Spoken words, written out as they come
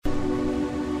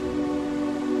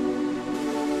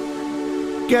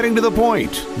getting to the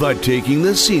point, but taking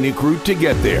the scenic route to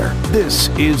get there. This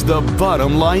is the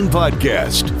Bottom Line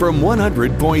Podcast from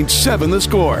 100.7 The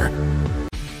Score.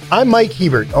 I'm Mike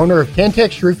Hebert, owner of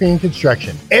Cantex Roofing and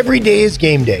Construction. Every day is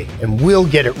game day, and we'll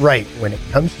get it right when it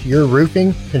comes to your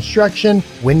roofing, construction,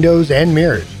 windows, and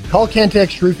mirrors. Call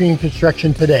Cantex Roofing and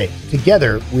Construction today.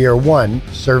 Together, we are one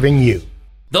serving you.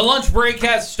 The lunch break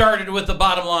has started with the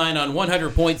Bottom Line on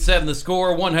 100.7 The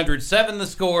Score,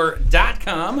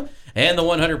 107thescore.com, and the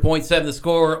 100.7 The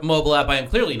Score mobile app. I am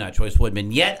clearly not Joyce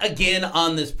Woodman yet again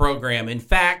on this program. In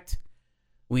fact,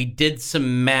 we did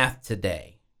some math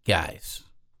today, guys.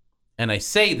 And I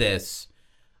say this,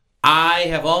 I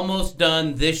have almost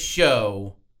done this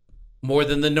show more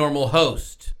than the normal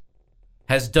host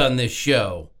has done this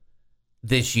show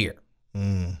this year.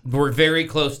 We're very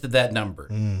close to that number.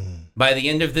 By the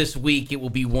end of this week, it will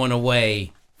be one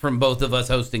away from both of us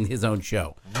hosting his own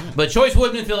show. But Joyce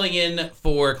Woodman filling in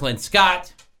for Clint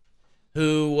Scott,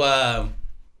 who...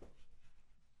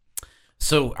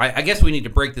 So I guess we need to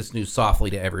break this news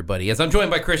softly to everybody. As I'm joined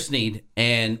by Chris Snead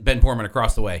and Ben Poorman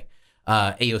across the way.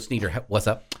 Ayo Sneeder, what's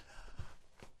up?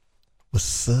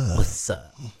 What's up? What's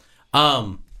up?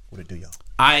 What it do, y'all?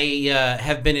 I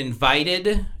have been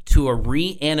invited to a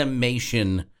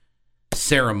reanimation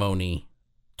ceremony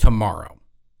tomorrow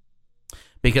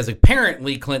because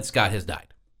apparently Clint Scott has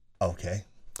died. Okay.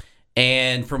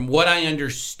 And from what I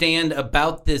understand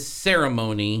about this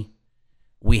ceremony,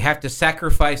 we have to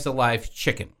sacrifice a live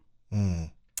chicken.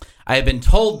 I have been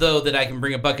told, though, that I can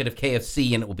bring a bucket of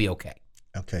KFC and it will be okay.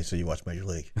 Okay, so you watch Major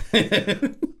League.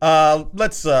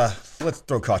 Let's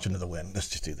throw caution to the wind. Let's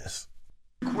just do this.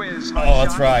 Quiz. Oh,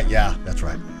 that's right. Yeah, that's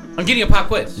right. I'm getting a pop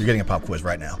quiz. You're getting a pop quiz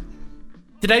right now.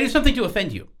 Did I do something to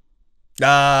offend you?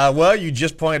 Well, you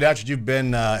just pointed out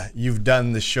that you've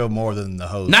done this show more than the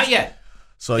host. Not yet.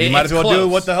 So you might as well do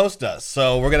what the host does.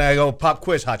 So we're gonna go pop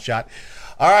quiz, hot shot.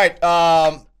 All right.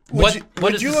 What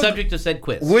is the subject of said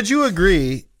quiz? Would you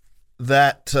agree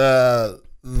that the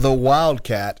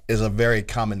Wildcat is a very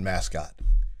common mascot?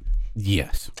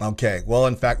 Yes. Okay. Well,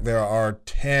 in fact, there are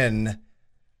 10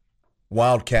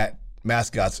 Wildcat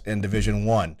mascots in Division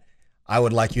I. I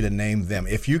would like you to name them.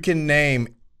 If you can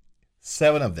name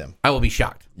 7 of them, I will be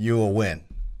shocked. You will win.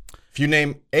 If you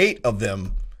name 8 of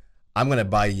them, I'm going to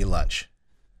buy you lunch.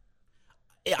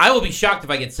 I will be shocked if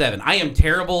I get 7. I am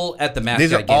terrible at the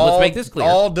mascot game. Let's make this clear.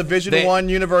 All Division I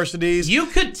universities. You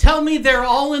could tell me they're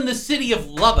all in the city of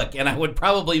Lubbock, and I would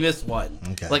probably miss one.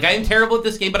 Okay. Like, I am terrible at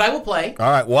this game, but I will play.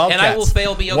 All right, Wildcats. And I will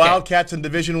fail, be okay. Wildcats in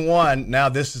Division I. Now,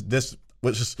 this is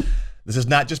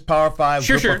not just Power 5,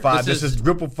 Group of 5. This is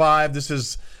Group of 5. This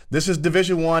is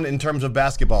Division I in terms of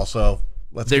basketball. So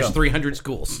let's go. There's 300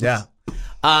 schools. Yeah.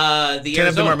 The 10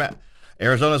 Arizona. of them are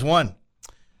Arizona's 1.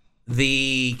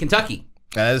 The Kentucky.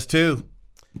 That is 2.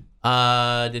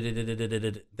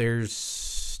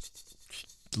 There's...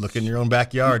 Look in your own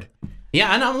backyard. Yeah,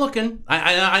 I'm looking.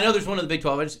 I know there's one of the Big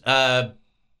 12.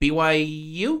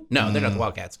 BYU? No, they're not the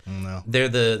Wildcats. No. They're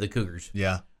the Cougars.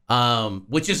 Yeah.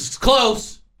 Which is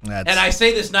close. And I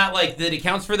say this not like that it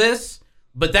counts for this,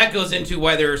 but that goes into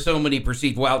why there are so many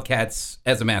perceived Wildcats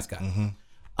as a mascot.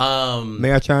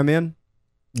 May I chime in?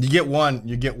 You get one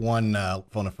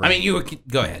phone a friend. I mean,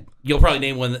 go ahead. You'll probably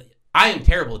name one. I am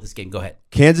terrible at this game. Go ahead.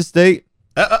 Kansas State.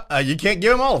 You can't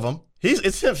give him all of them.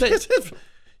 It's him.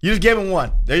 You just gave him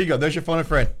one. There you go. There's your phone a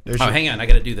friend. Hang on. I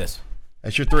got to do this.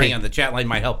 That's your 3. Hang on. The chat line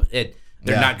might help. They're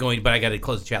not going, but I got to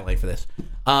close the chat line for this.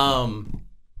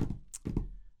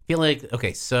 Feel like,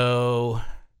 okay, so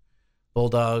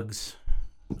Bulldogs.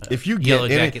 If you get Yellow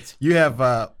Jackets. You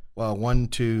have 1,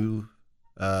 2,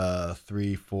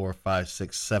 3, 4, 5,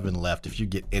 6, 7 left. If you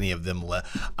get any of them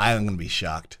left, I am going to be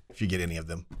shocked if you get any of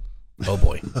them. Oh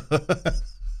boy.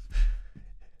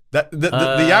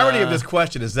 The irony of this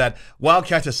question is that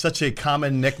Wildcats is such a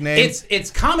common nickname. It's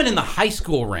common in the high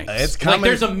school ranks. It's common. Like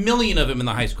there's a million of them in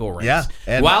the high school ranks. Yeah,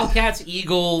 and Wildcats,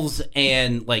 Eagles,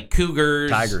 and like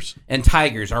Cougars,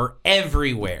 Tigers are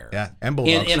everywhere. Yeah, and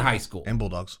Bulldogs in high school and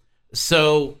Bulldogs.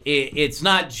 So it's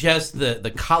not just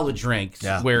the college ranks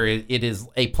where it is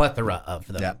a plethora of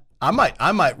them. Yeah. I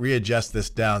might readjust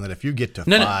this down that if you get to 5,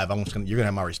 you're gonna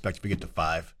have my respect if you get to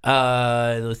 5.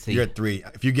 Let's see. You're at 3.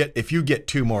 If you get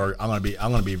 2 more, I'm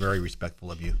gonna be very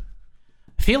respectful of you.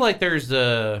 I feel like there's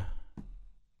a.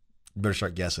 You better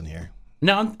start guessing here.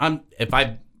 No, if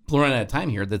I run out of time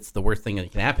here, that's the worst thing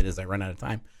that can happen is I run out of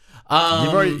time.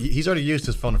 He's already used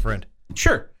his phone a friend.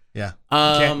 Sure. Yeah.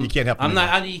 You can't help me.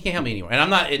 You can't help me anymore, and I'm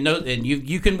not. And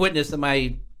you can witness that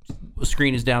my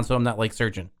screen is down, so I'm not like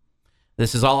searching.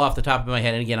 This is all off the top of my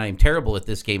head, and again, I am terrible at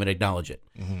this game and acknowledge it.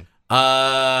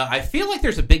 I feel like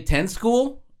there's a Big Ten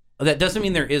school. That doesn't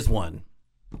mean there is one.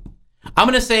 I'm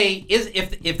going to say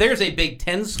if there's a Big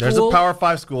Ten school, There's a Power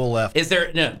 5 school left. Is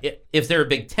there if there a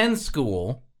Big Ten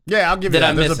school? Yeah, I'll give you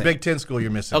that. There's missing. a Big Ten school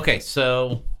you're missing. Okay,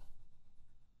 so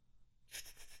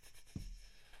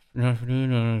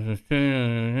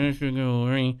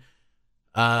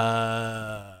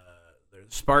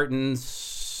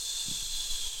Spartans.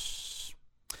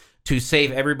 To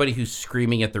save everybody who's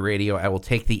screaming at the radio, I will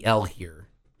take the L here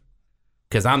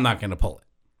because I'm not going to pull it.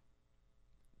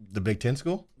 The Big Ten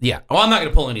school? Yeah. Oh, I'm not going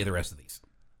to pull any of the rest of these.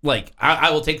 Like,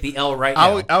 I will take the L right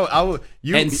now.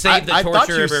 And save the torture I thought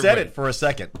you of said everybody. it for a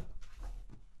second.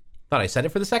 Thought I said it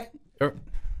for the second?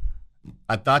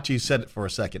 I thought you said it for a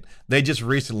second. They just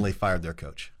recently fired their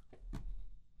coach.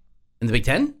 In the Big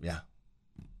Ten? Yeah.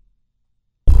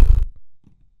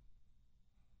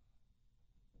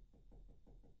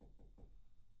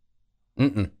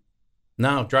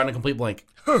 No, drawing a complete blank.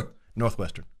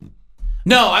 Northwestern.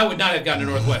 No, I would not have gotten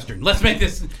a Northwestern. Let's make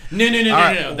this. No.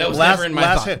 Right. That was never in my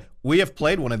thought. Hit. We have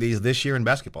played one of these this year in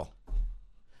basketball.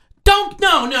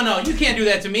 No. You can't do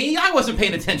that to me. I wasn't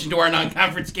paying attention to our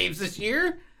non-conference games this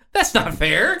year. That's not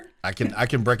fair. I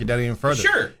can break it down even further.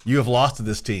 Sure. You have lost to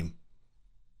this team.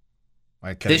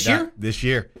 This year? This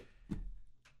year.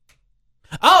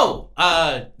 Oh,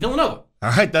 Villanova.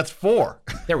 All right, that's 4.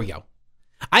 There we go.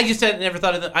 I just had never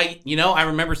thought of that. I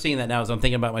remember seeing that now as I'm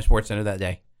thinking about my Sports Center that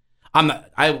day.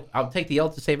 I'll take the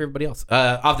L to save everybody else.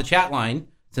 Off the chat line,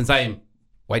 since I am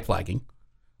white flagging.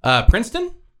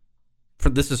 Princeton?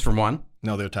 This is from one.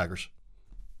 No, they're Tigers.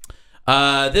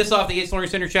 This off the Yates Learning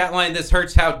Center chat line. This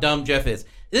hurts how dumb Jeff is.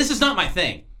 This is not my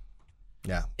thing.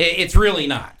 Yeah. It's really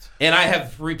not. And I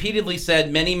have repeatedly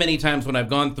said many, many times when I've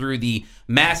gone through the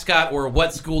mascot or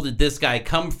what school did this guy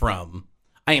come from,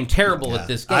 I am terrible at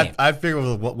this game. I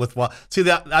figured with see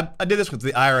that I did this with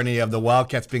the irony of the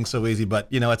Wildcats being so easy, but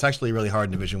it's actually really hard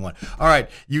in Division 1. All right,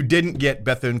 you didn't get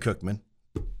Bethune-Cookman.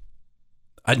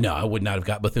 No, I would not have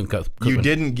got Bethune-Cookman. You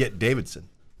didn't get Davidson.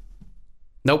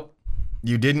 Nope.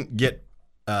 You didn't get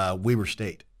Weber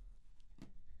State.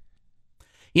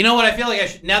 You know what? I feel like I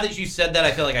should. Now that you said that,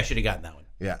 I feel like I should have gotten that one.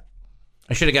 Yeah.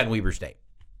 I should have gotten Weber State.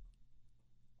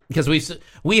 Because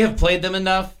we have played them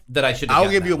enough that I should have I'll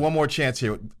gotten give you that one more chance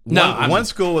here. One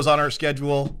school is on our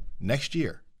schedule next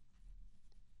year.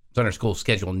 It's on our school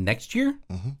schedule next year?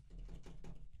 Mm-hmm.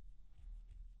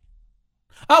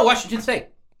 Oh, Washington State.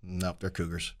 No, they're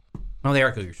Cougars. Oh, they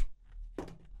are Cougars.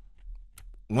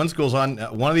 One school's on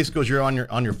one of these schools you're on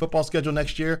your football schedule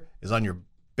next year is on your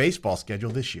baseball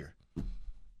schedule this year.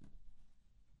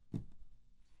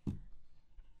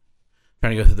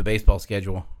 Trying to go through the baseball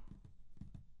schedule.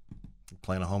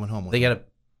 Playing a home and home. They got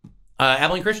a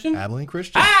Abilene Christian? Abilene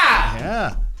Christian. Ah!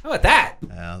 Yeah. How about that?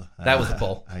 That was a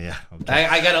pull. Yeah. Okay.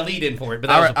 I got a lead in for it, but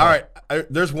that was a pull. All right.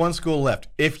 There's one school left.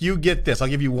 If you get this, I'll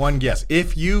give you one guess.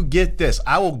 If you get this,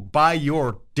 I will buy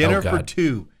your dinner for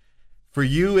 2 for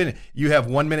you, and you have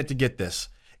 1 minute to get this.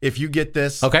 If you get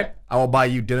this, okay, I will buy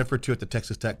you dinner for 2 at the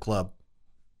Texas Tech Club.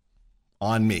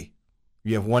 On me.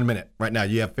 You have 1 minute. Right now,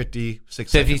 you have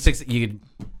 56 seconds. 56.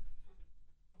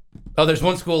 Oh, there's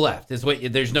one school left.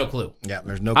 There's no clue. Yeah,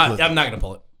 there's no clue. I'm not going to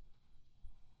pull it.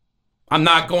 I'm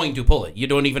not going to pull it. You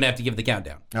don't even have to give the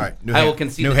countdown. All right. I will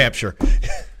concede. New Hampshire.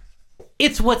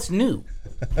 It's what's new.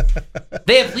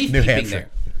 They have leaf New peeping Hampshire.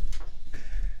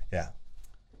 there.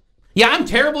 Yeah, I'm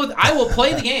terrible. I will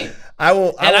play the game. I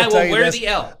will wear the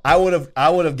L. I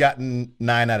would have gotten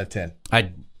 9 out of 10.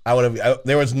 I would have.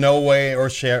 There was no way or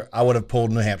share. I would have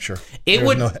pulled New Hampshire.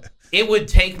 It would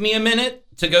take me a minute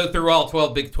to go through all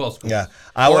 12 Big 12 schools. Yeah,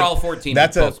 all 14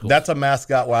 Big 12 schools. That's a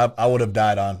mascot where I would have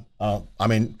died on. I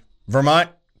mean, Vermont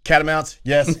Catamounts,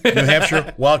 yes. New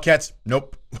Hampshire Wildcats,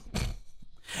 nope.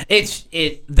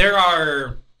 There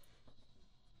are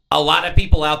a lot of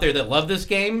people out there that love this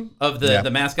game of the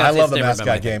mascots. I love the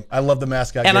mascot game. I love the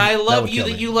mascot game. And I love you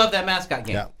that you love that mascot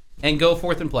game. Yeah. And go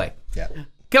forth and play. Yeah.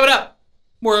 Coming up,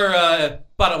 we're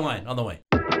bottom line on the way.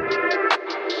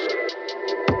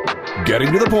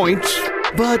 Getting to the point,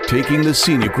 but taking the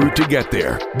scenic route to get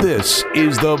there. This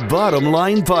is the Bottom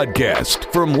Line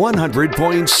Podcast from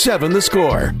 100.7 The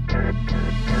Score.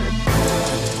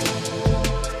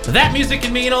 That music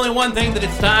can mean only one thing, that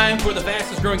it's time for the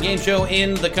fastest growing game show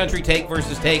in the country, Take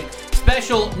versus Take.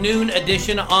 Special noon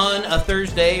edition on a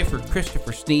Thursday for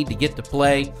Christopher Snead to get to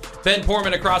play. Ben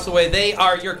Portman across the way. They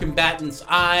are your combatants.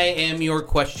 I am your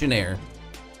questionnaire.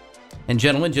 And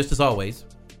gentlemen, just as always,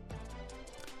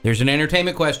 there's an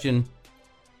entertainment question,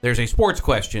 there's a sports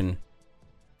question,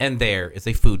 and there is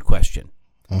a food question.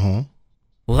 Mm-hmm.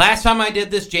 Last time I did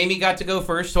this, Jamie got to go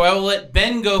first, so I will let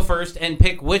Ben go first and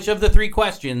pick which of the 3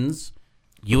 questions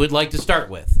you would like to start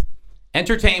with.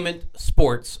 Entertainment,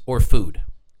 sports, or food?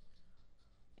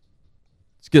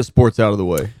 Let's get sports out of the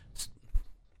way.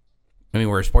 I mean,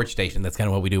 we're a sports station. That's kind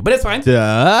of what we do, but it's fine.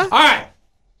 Duh. All right.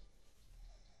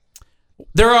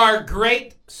 There are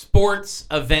great sports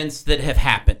events that have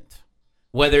happened,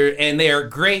 and they are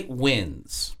great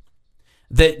wins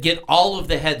that get all of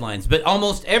the headlines, but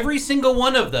almost every single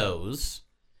one of those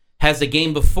has a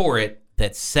game before it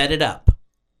that set it up.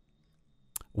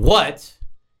 What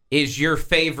is your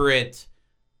favorite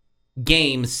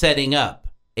game setting up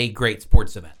a great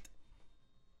sports event?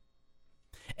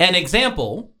 An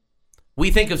example, we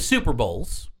think of Super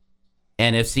Bowls.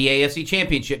 NFC, AFC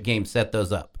championship games set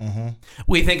those up. Mm-hmm.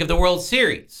 We think of the World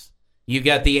Series. You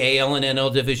got the AL and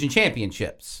NL division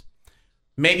championships.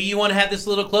 Maybe you want to have this a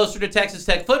little closer to Texas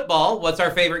Tech football. What's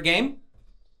our favorite game?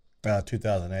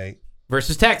 2008.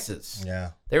 Versus Texas.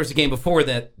 Yeah. There was a game before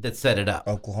that set it up.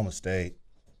 Oklahoma State.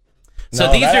 So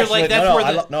no, these are actually, like,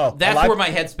 that's where my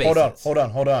headspace is.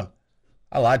 Hold on.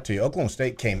 I lied to you. Oklahoma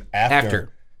State came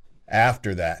after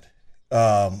that.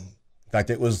 In fact,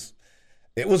 it was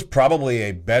probably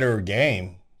a better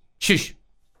game. Shush.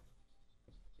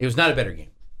 It was not a better game.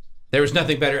 There was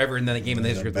nothing better ever in that game in the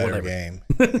history of the world. Game.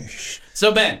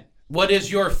 So, Ben, what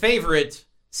is your favorite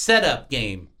setup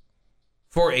game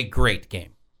for a great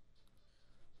game?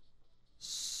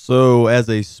 So, as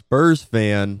a Spurs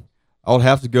fan, I would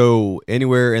have to go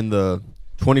anywhere in the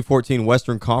 2014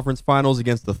 Western Conference Finals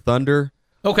against the Thunder.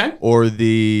 Okay. Or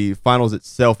the finals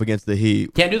itself against the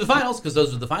Heat. Can't do the finals because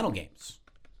those are the final games.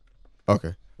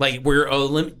 Okay. Like,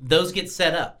 those get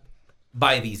set up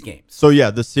by these games. So,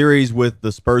 yeah, the series with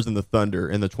the Spurs and the Thunder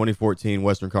in the 2014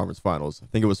 Western Conference Finals. I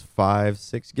think it was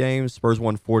 5-6 games. Spurs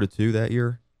won 4-2 that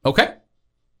year. Okay.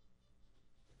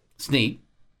 Snead.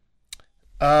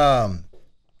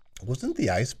 Wasn't the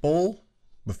Ice Bowl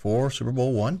before Super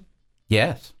Bowl I?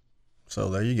 Yes. So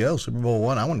there you go, Super Bowl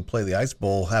I. I want to play the Ice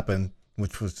Bowl happen,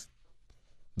 which was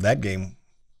that game.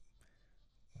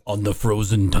 On the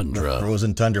frozen tundra. The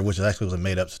frozen tundra, which actually was a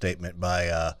made-up statement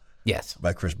by yes,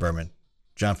 by Chris Berman.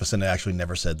 John Facenda actually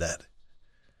never said that.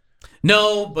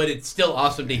 No, but it's still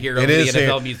awesome to hear over the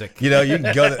NFL music. You know, you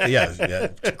can go to, yeah.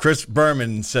 Chris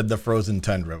Berman said the frozen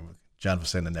tundra. John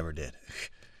Facenda never did.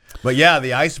 But yeah,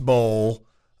 the Ice Bowl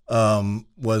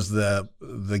was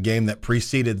the game that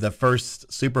preceded the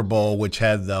first Super Bowl, which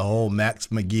had the whole Max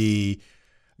McGee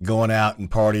going out and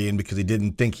partying because he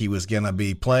didn't think he was going to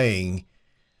be playing.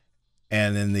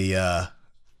 And then the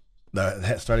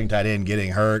starting tight end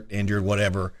getting hurt, injured,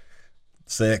 whatever,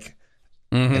 sick,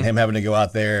 and him having to go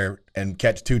out there and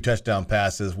catch 2 touchdown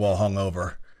passes while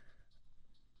hungover.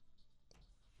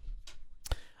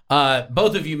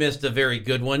 Both of you missed a very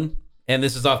good one, and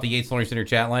this is off the Yates Learning Center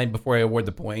chat line before I award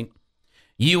the point.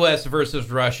 U.S. versus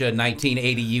Russia,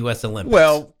 1980 U.S. Olympics.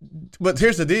 Well, but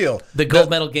here's the deal. The gold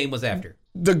medal game was after.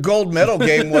 The gold medal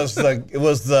game was the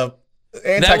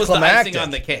anticlimactic. That was the icing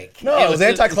on the cake. No, it was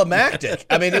anticlimactic.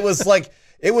 I mean, it was like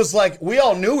we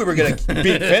all knew we were going to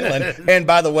beat Finland, and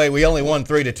by the way, we only won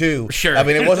 3-2. Sure. I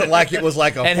mean, it wasn't like it was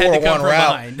like a 4-1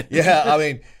 rout. Behind. Yeah, I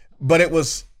mean, but it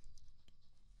was.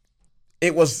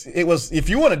 It was. If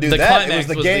you want to do the that, it was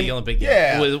the game. The Olympic game.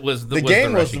 Yeah, the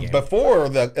game was game. before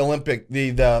the Olympic,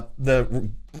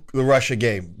 the Russia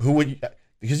game. Who would?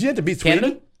 Because you had to beat Sweden.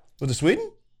 Canada? Was it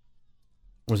Sweden?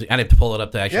 Was it? I'd have to pull it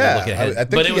up to actually look ahead. I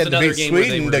think you had to beat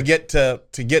Sweden to get to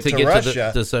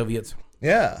Russia. To the Soviets.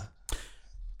 Yeah.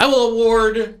 I will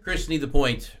award Chris Snead the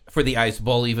point for the Ice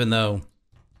Bowl, even though,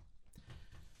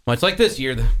 much like this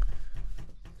year, the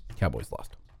Cowboys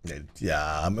lost.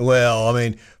 Yeah, well, I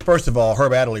mean, first of all,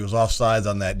 Herb Adderley was offsides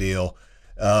on that deal.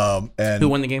 And who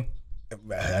won the game?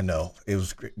 I know. It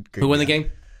was great. Who won the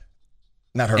game?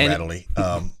 Not Herb Adderley.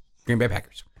 Green Bay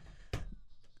Packers.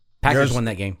 Packers won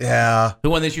that game. Yeah.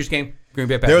 Who won this year's game? Green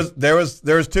Bay Packers. There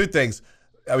was 2 things.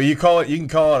 I mean, you can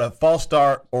call it a false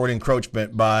start or an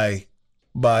encroachment by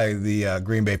the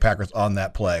Green Bay Packers on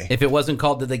that play. If it wasn't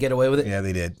called, did they get away with it? Yeah,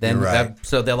 they did. Then you're right.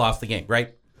 So they lost the game,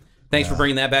 right? Thanks for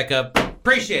bringing that back up.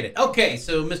 Appreciate it. Okay,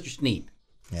 so Mr. Snead.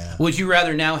 Yeah. Would you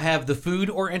rather now have the food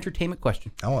or entertainment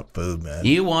question? I want food, man.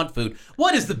 You want food.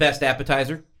 What is the best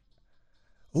appetizer?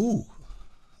 Ooh.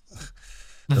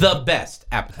 The best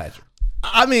appetizer.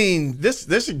 I mean, this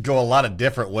could go a lot of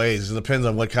different ways. It depends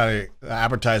on what kind of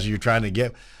appetizer you're trying to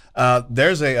get.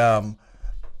 There's a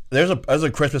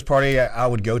Christmas party I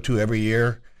would go to every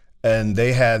year, and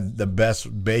they had the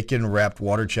best bacon wrapped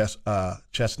water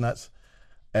chestnuts,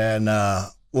 and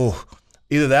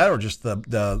either that or just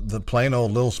the plain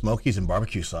old little Smokies and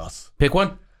barbecue sauce. Pick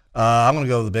one. I'm gonna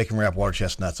go with the bacon wrapped water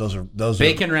chestnuts. Those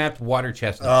bacon wrapped water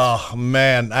chestnuts. Oh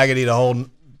man, I could eat a whole.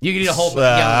 You can eat a whole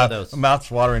gallon of those.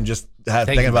 Mouth's watering just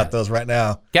thinking about those right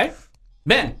now. Okay,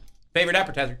 Ben, favorite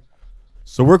appetizer.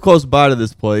 So we're close by to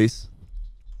this place.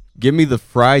 Give me the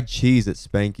fried cheese at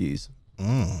Spanky's.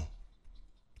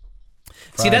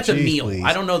 See, that's a meal. Please.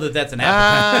 I don't know that that's an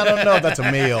appetizer. I don't know if that's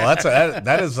a meal. That's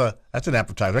an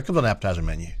appetizer. That comes on an appetizer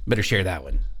menu. Better share that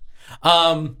one.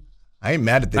 I ain't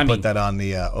mad that they put that on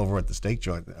the over at the steak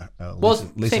joint.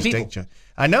 Lisa's steak joint.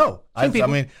 I know. I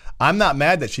mean, I'm not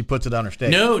mad that she puts it on her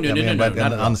steak. No, but not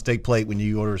at all. on the steak plate when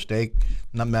you order a steak,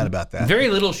 I'm not mad about that. Very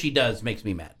little she does makes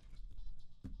me mad.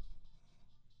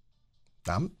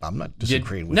 I'm not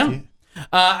disagreeing with you.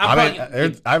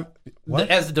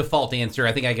 As a default answer,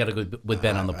 I think I got to go with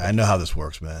Ben on the point. I know how this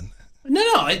works, man.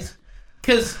 No, it's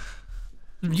because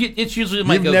it's usually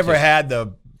my You've go-to. never had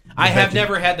the. I have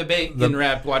never had the bacon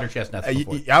wrapped water chestnuts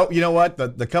before. You know what?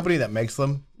 The company that makes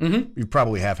them, you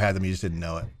probably have had them. You just didn't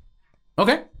know it.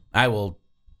 Okay, I will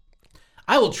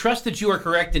trust that you are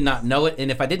correct and not know it. And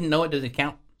if I didn't know it, does it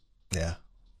count? Yeah.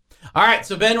 All right,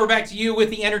 so Ben, we're back to you with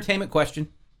the entertainment question.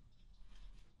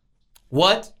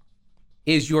 What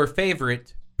is your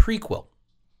favorite prequel?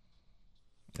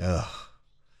 Ugh.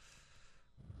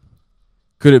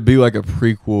 Could it be like a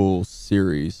prequel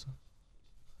series?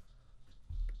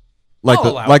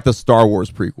 Like the Star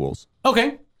Wars prequels. Okay.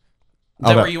 Is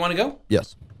that where you want to go?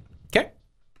 Yes. Okay.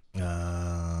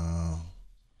 I'm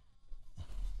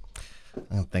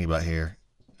thinking about here.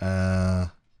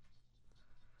 There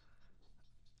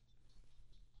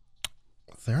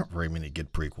aren't very many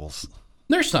good prequels.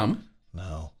 There's some.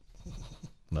 No.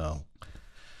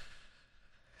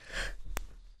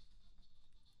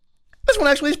 This one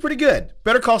actually is pretty good.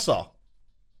 Better Call Saul.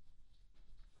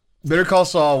 Better Call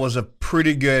Saul was a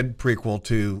pretty good prequel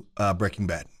to Breaking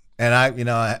Bad, and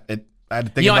I had to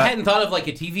think about. I hadn't thought of like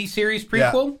a TV series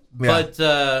prequel, but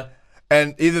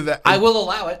and either that I will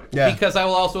allow it because I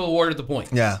will also award it the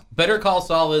point. Yeah, Better Call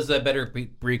Saul is a better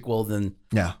prequel than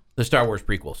the Star Wars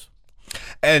prequels,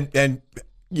 and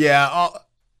yeah.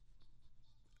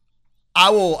 I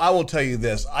will tell you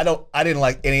this. I didn't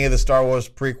like any of the Star Wars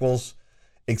prequels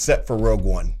except for Rogue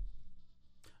One.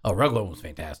 Oh, Rogue One was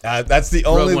fantastic. That's the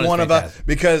only one of us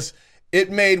because it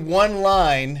made one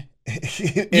line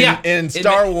in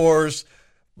Star Wars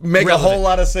make relevant. A whole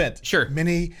lot of sense. Sure.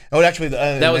 Actually,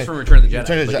 that was from Return of the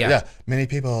Jedi. Yeah. Many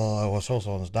people were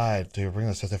souls died to bring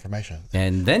us this information.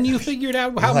 And then you figured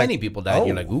out how many people died.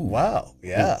 You're like, ooh. Wow.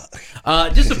 Yeah.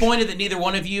 Disappointed that neither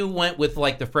one of you went with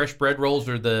like the fresh bread rolls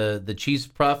or the cheese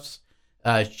puffs,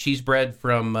 cheese bread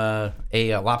from a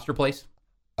lobster place.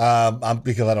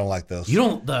 Because I don't like those. You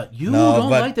don't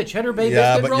like the cheddar bay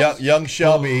biscuit rolls? But young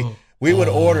Shelby, we would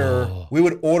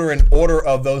order an order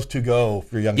of those to go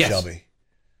for young Shelby.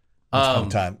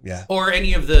 Sometime, yeah. Or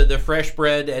any of the fresh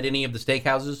bread at any of the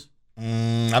steakhouses?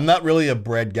 I'm not really a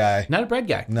bread guy. Not a bread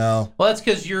guy? No. Well, that's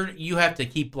because you have to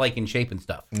keep like in shape and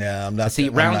stuff. Yeah, I'm not. See,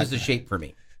 round is the shape for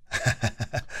me.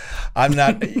 I'm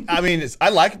not. I mean, I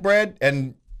like bread,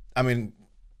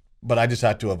 but I just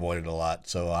have to avoid it a lot.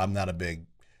 So I'm not a big.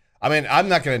 I mean, I'm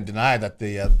not going to deny that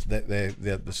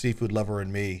the seafood lover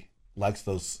in me likes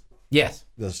those. Yes.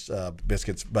 Those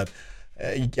biscuits, but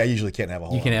I usually can't have a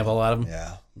whole. You can have a lot of them.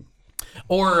 Yeah.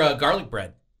 Or garlic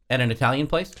bread at an Italian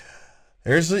place.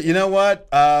 You know what?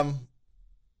 A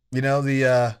little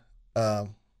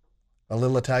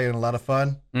Italian, a lot of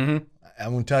fun. Mm-hmm.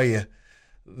 I'm going to tell you,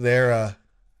 are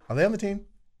they on the team?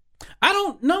 I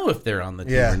don't know if they're on the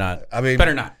team or not. I mean,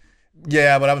 better not.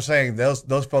 Yeah, but I'm saying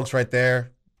those folks right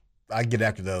there, I get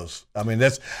after those. I mean,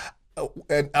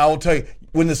 and I will tell you,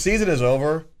 when the season is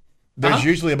over, there's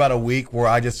usually about a week where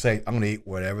I just say, I'm going to eat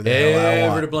whatever the hell I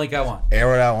want. Every blank I want.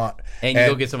 Every I want. And you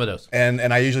go get some of those. And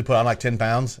I usually put on like 10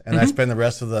 pounds, and I spend the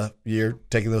rest of the year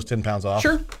taking those 10 pounds off.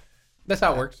 Sure. That's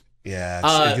how it works.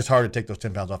 Yeah, it gets hard to take those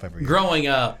 10 pounds off every year. Growing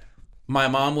up, my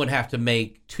mom would have to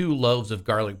make 2 loaves of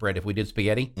garlic bread if we did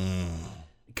spaghetti.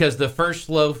 Because the first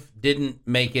loaf didn't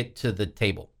make it to the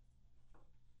table.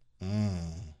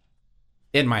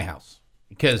 In my house.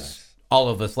 Because all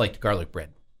of us liked garlic bread.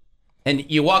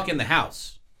 And you walk in the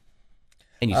house,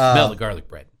 and you smell the garlic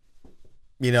bread.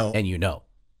 And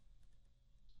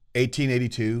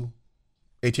 1882,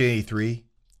 1883,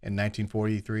 and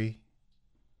 1943.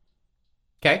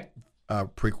 Okay.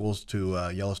 Prequels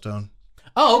to Yellowstone.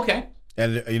 Oh, okay.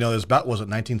 And, there's about, was it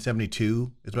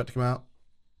 1972 it's about to come out?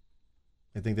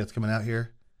 I think that's coming out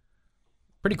here.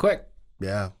 Pretty quick.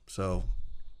 Yeah, so.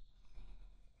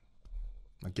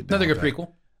 Another good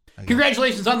prequel.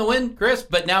 Congratulations on the win, Chris,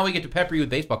 but now we get to pepper you with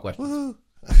baseball questions. Woo-hoo.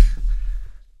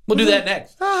 We'll do that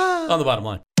next on The Bottom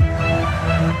Line.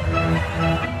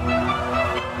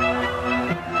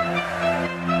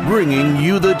 Bringing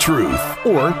you the truth,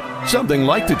 or something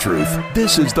like the truth.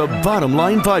 This is The Bottom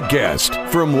Line Podcast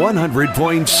from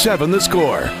 100.7 The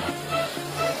Score.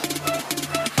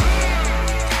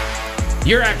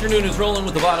 Your afternoon is rolling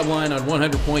with the bottom line on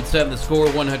 100.7 The Score,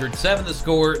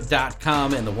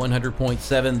 107thescore.com, and the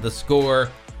 100.7 The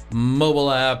Score mobile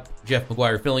app. Jeff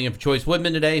McGuire filling in for Choice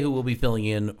Woodman today, who will be filling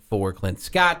in for Clint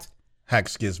Scott.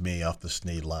 Hacks gives me off the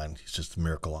Snead line. He's just a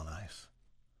miracle on ice.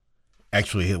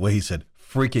 Actually, what he said,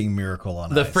 freaking miracle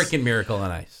on ice. The freaking miracle on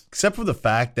ice. Except for the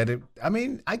fact that I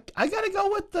got to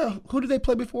go with who did they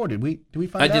play before? Did we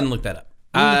find out? I didn't look that up.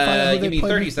 Give me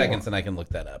 30 seconds and I can look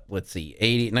that up. Let's see.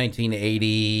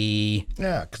 1980.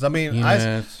 Yeah, because I mean,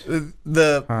 Yes.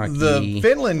 the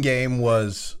Finland game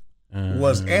was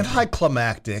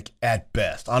anticlimactic at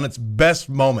best, on its best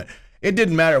moment. It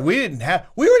didn't matter. We already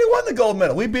won the gold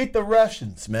medal. We beat the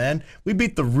Russians, man. We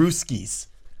beat the Ruskies.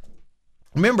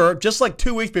 Remember, just like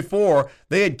 2 weeks before,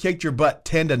 they had kicked your butt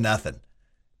 10-0.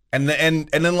 And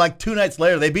then like 2 nights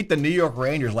later, they beat the New York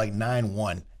Rangers like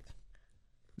 9-1.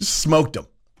 Just smoked them.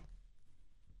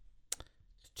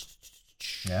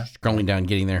 Yeah. Scrolling down,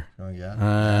 getting there. Oh,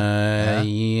 yeah.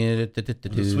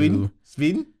 Sweden?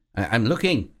 I'm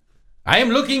looking. I am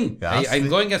looking. Yeah, I'm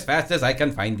going as fast as I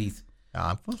can find these.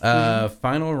 I'm for Sweden.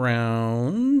 Final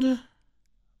round.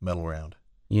 Medal round.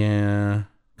 Yeah.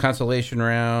 Consolation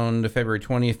round, February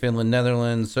 20th, Finland,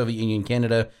 Netherlands, Soviet Union,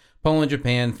 Canada, Poland,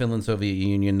 Japan, Finland, Soviet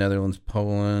Union, Netherlands,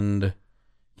 Poland,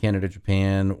 Canada,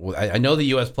 Japan. I know the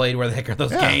U.S. played. Where the heck are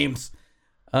those games?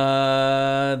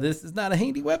 This is not a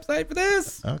handy website for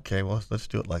this. Okay, well, let's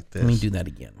do it like this. Let me do that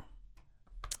again.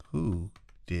 Who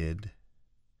did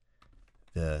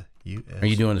the U.S. Are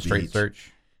you doing a straight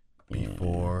search?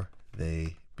 Before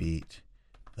they beat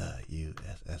the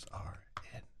USSR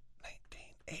in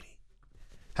 1980.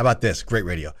 How about this? Great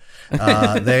radio.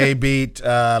 They beat,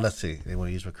 let's see. They want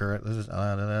to use recurrent. This is, oh,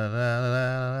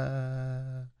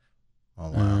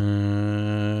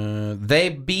 wow. They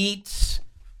beat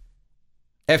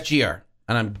FGR,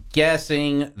 and I'm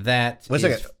guessing that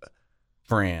is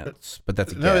France, but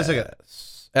that's a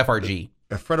guess. FRG.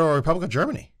 Federal Republic of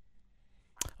Germany.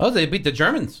 Oh, they beat the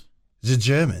Germans. The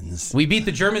Germans. We beat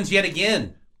the Germans yet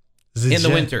again in the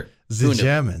winter. The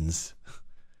Germans.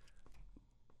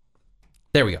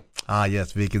 There we go. Ah,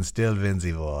 yes, we can still win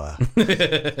the war.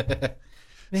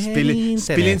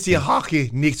 Spielen Sie Hockey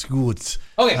nicht gut.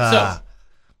 Okay, so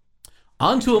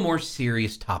on to a more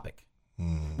serious topic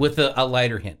with a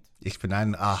lighter hint. Ich bin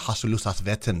ein hast du Lust auf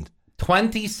Wetten?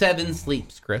 27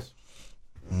 sleeps, Chris.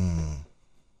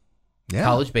 Yeah.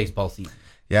 College baseball season.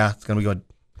 Yeah, it's going to be good.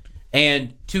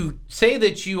 And to say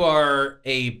that you are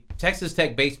a Texas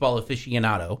Tech baseball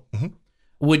aficionado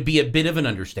would be a bit of an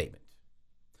understatement.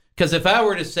 Because if I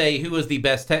were to say who was the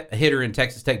best hitter in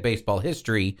Texas Tech baseball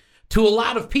history, to a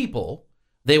lot of people,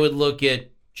 they would look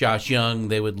at Josh Young,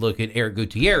 they would look at Eric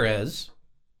Gutierrez.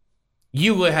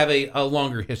 You would have a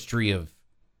longer history of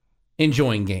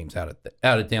enjoying games out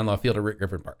at Danlaw Field or Rick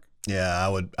Griffin Park.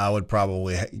 Yeah, I would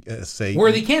probably say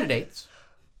worthy candidates.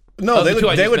 No,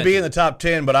 they would be in the top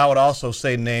 10, but I would also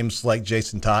say names like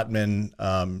Jason Totman,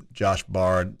 Josh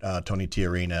Bard, Tony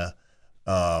Tiarina,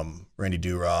 Randy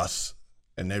Duras,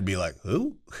 and they'd be like,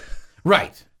 who?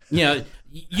 Right. You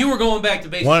were going back to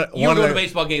baseball. You were going to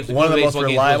baseball games. One of the most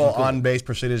reliable on-base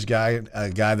percentage guy,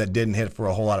 a guy that didn't hit for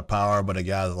a whole lot of power, but a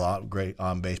guy with a lot of great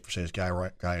on-base percentage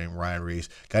guy named Ryan Reese.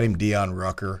 Guy named Dion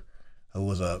Rucker, who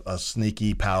was a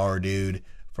sneaky power dude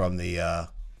from the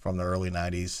early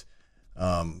 90s.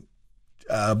 A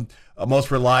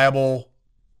most reliable,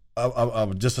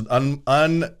 just an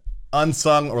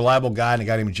unsung reliable guy, and a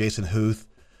guy named Jason Huth.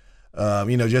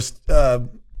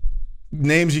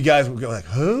 Names you guys would go like,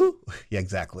 who? Yeah,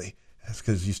 exactly. That's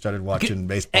because you started watching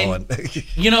baseball. And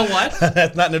you know what?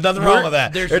 There's nothing wrong with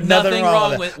that. There's nothing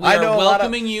wrong with it. We are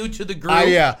welcoming you to the group.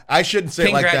 I shouldn't say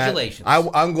it like that. Congratulations.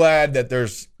 I'm glad that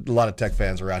there's a lot of Tech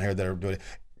fans around here that are doing it.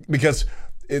 Because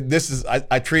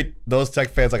I treat those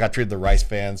Tech fans like I treat the Rice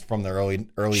fans from the early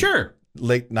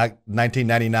late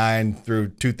 1999 through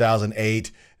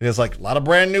 2008. And it's like a lot of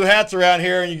brand new hats around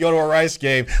here, and you go to a Rice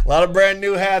game. A lot of brand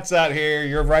new hats out here.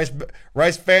 Your Rice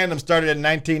fandom started in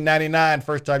 1999,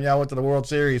 first time y'all went to the World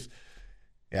Series.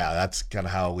 Yeah, that's kind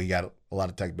of how we got a lot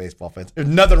of Tech baseball fans. There's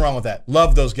nothing wrong with that.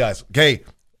 Love those guys. Okay,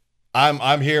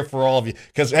 I'm here for all of you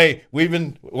because hey,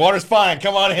 water's fine.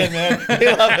 Come on in, man. We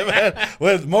love it, man.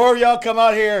 With more of y'all come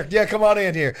out here. Yeah, come on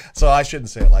in here. So I shouldn't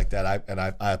say it like that. I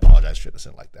apologize. I shouldn't have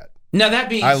said it like that. Now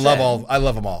that being said, I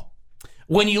love them all.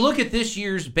 When you look at this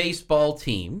year's baseball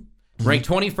team, ranked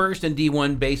 21st in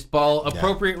D1 baseball,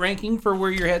 appropriate ranking for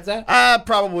where your head's at? I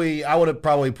would have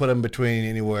probably put them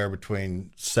anywhere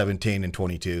between 17 and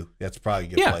 22. That's probably a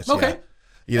good place. Okay.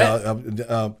 Yeah.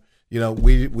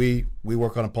 We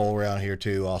work on a poll around here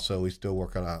too. Also, we still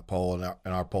work on a poll, and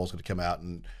our poll's going to come out,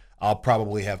 and I'll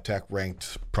probably have Tech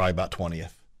ranked probably about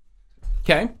 20th.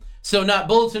 Okay. So not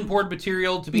bulletin board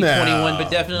material to be 21, but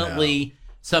definitely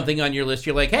something on your list.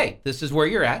 You're like, hey, this is where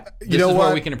you're at. This is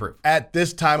where we can improve. At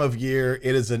this time of year,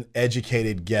 it is an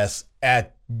educated guess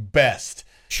at best.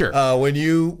 Sure. When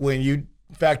you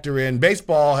factor in,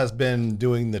 baseball has been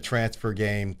doing the transfer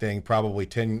game thing probably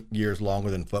 10 years longer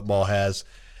than football has.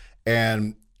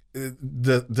 And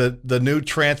the new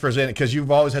transfers in it, because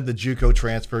you've always had the JUCO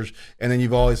transfers, and then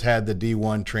you've always had the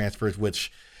D1 transfers,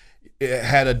 which it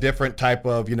had a different type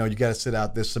of, you got to sit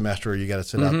out this semester, or you got to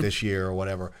sit out this year, or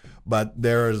whatever. But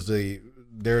there's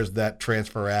that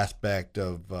transfer aspect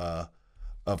of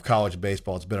college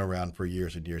baseball. It's been around for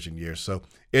years and years and years, so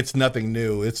it's nothing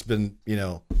new. It's been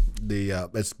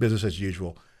it's business as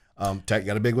usual. Tech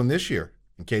got a big one this year,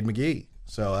 and Cade McGee.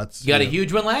 So that's a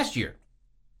huge one last year.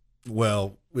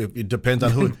 Well, it depends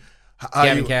on who.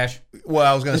 Gavin Cash.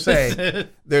 Well, I was going to say,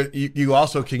 you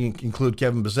also can include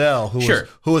Kevin Bizzell,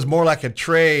 who was more like a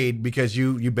trade, because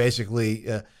you basically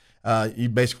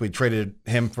traded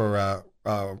him for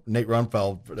Nate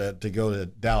Runfeld to go to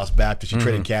Dallas Baptist. You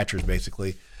traded catchers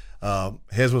basically.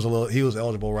 His was he was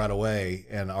eligible right away,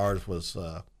 and ours was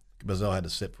Bizzell had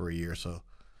to sit for a year. So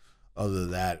other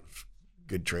than that,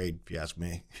 good trade if you ask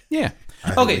me. Yeah.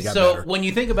 Okay, so better. When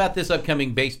you think about this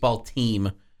upcoming baseball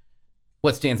team,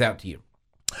 what stands out to you?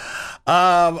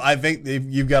 I think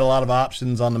you've got a lot of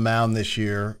options on the mound this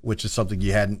year, which is something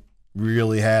you hadn't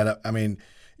really had. I mean,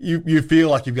 you feel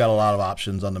like you've got a lot of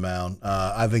options on the mound.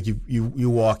 I think you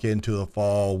walk into the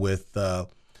fall with a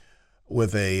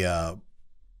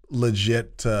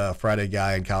legit Friday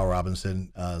guy in Kyle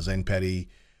Robinson. Zane Petty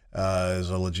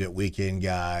is a legit weekend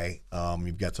guy.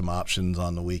 You've got some options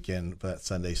on the weekend for that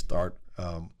Sunday start.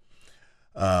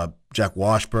 Jack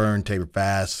Washburn, Tabor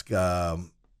Fask,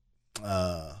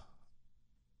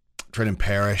 Trenton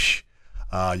Parrish.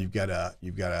 You've got a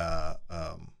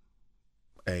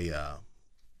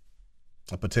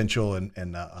potential,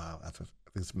 and I think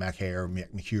it's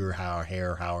McHugh,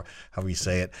 however you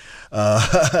say it.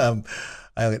 I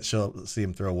get to see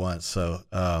him throw once. So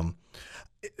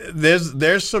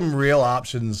there's some real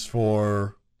options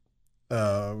for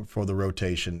the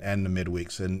rotation and the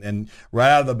midweeks, and right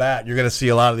out of the bat, you're going to see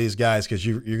a lot of these guys, because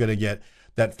you're going to get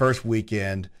that first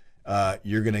weekend.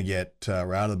 You're going to get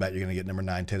right out of the bat. You're going to get number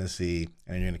 9 Tennessee,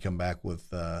 and you're going to come back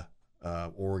with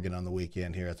Oregon on the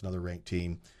weekend here. That's another ranked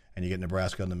team, and you get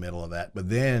Nebraska in the middle of that. But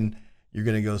then you're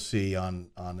going to go see on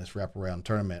this wraparound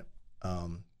tournament.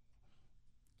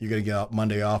 You're going to get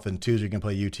Monday off, and Tuesday you're going to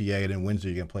play UTA, and then Wednesday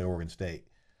you're going to play Oregon State.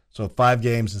 So 5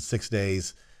 games in 6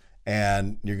 days,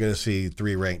 and you're going to see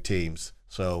 3 ranked teams.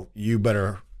 So you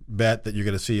better bet that you're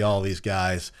going to see all these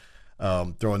guys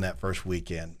throwing that first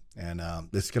weekend. And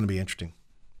this is going to be interesting.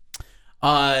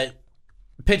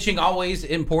 Pitching always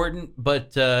important,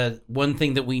 but one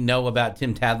thing that we know about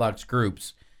Tim Tadlock's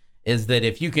groups is that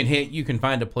if you can hit, you can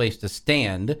find a place to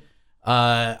stand.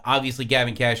 Obviously,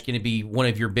 Gavin Cash going to be one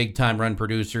of your big-time run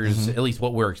producers, at least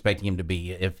what we're expecting him to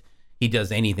be, if he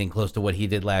does anything close to what he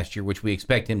did last year, which we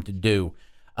expect him to do.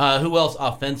 Who else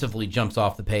offensively jumps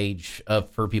off the page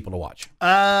for people to watch?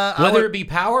 Whether it be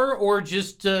power or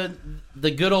just the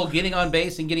good old getting on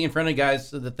base and getting in front of guys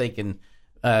so that they can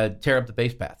tear up the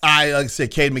base paths. I like to say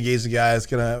Cade McGee's the guy that's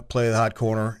going to play the hot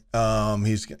corner.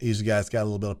 He's the guy that's got a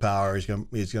little bit of power. He's going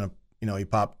to he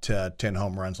popped 10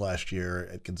 home runs last year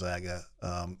at Gonzaga.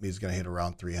 He's going to hit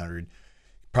around 300.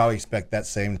 Probably expect that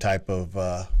same type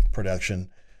of production.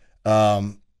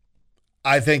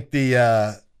 I think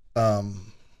I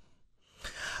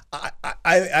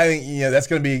think that's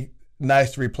going to be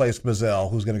nice to replace Bizzell,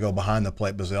 who's going to go behind the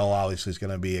plate. Bizzell obviously is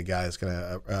going to be a guy that's going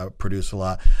to produce a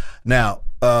lot. Now,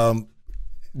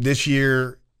 this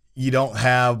year you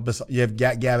have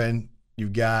got Gavin,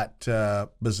 you've got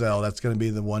Bizzell. That's going to be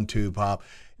the 1-2 pop.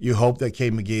 You hope that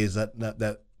Cade McGee is that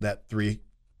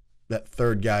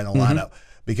third guy in the lineup,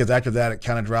 because after that it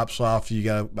kind of drops off. You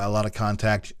got a lot of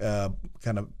contact,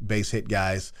 kind of base hit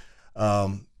guys.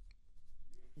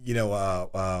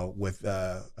 With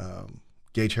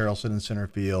Gage Harrelson in center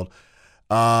field.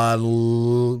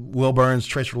 Will Burns,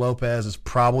 Tracer Lopez is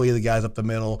probably the guys up the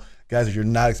middle, guys that you're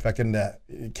not expecting to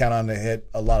count on to hit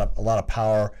a lot of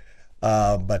power.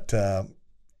 But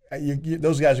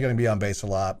those guys are going to be on base a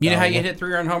lot. You know how you hit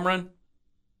 3-run home run?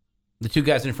 The 2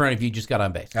 guys in front of you just got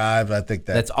on base. I think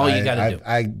that's all you got to do.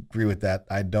 I agree with that.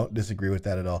 I don't disagree with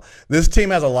that at all. This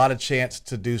team has a lot of chance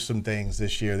to do some things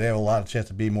this year. They have a lot of chance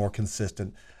to be more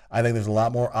consistent. I think there's a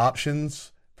lot more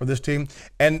options for this team.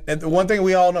 And the one thing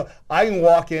we all know, I can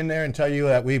walk in there and tell you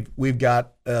that we've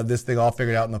got this thing all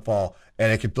figured out in the fall,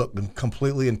 and it could look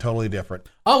completely and totally different.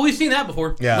 Oh, we've seen that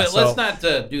before. Yeah, but let's not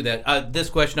do that. This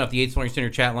question off the 8th Flooring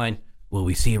Center chat line: will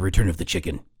we see a return of the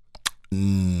chicken?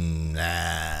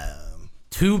 Nah.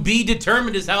 To be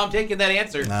determined is how I'm taking that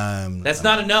answer. That's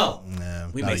not a no. No,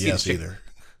 we not may a see yes the chicken. either.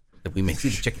 We may see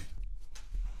the chicken.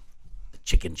 The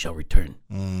chicken shall return.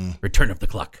 Return of the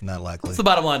clock. Not likely. That's the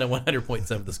bottom line on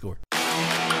 100.7 The Score.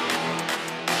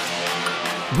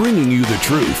 Bringing you the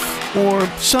truth, or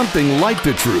something like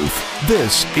the truth.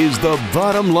 This is the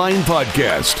Bottom Line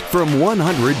Podcast from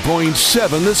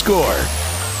 100.7 The Score.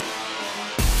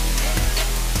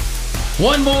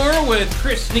 One more with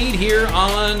Chris Snead here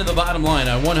on the Bottom Line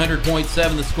on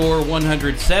 100.7 The Score,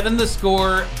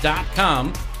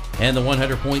 107thescore.com, and the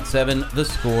 100.7 The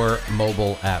Score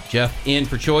mobile app. Jeff in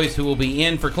for Choice, who will be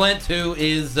in for Clint, who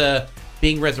is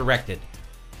being resurrected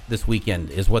this weekend,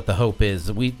 is what the hope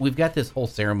is. We've got this whole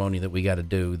ceremony that we got to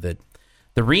do. That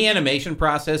the reanimation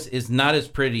process is not as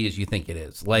pretty as you think it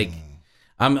is. Like,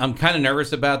 I'm kind of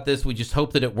nervous about this. We just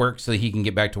hope that it works so that he can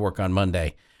get back to work on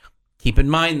Monday. Keep in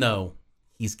mind, though,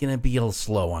 he's going to be a little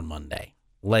slow on Monday.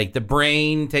 Like, the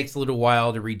brain takes a little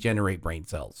while to regenerate brain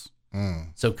cells.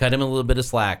 So cut him a little bit of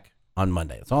slack on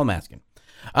Monday. That's all I'm asking.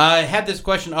 I had this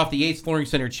question off the 8th Flooring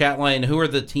Center chat line. Who are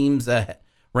the teams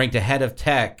ranked ahead of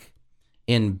Tech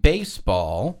in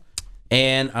baseball?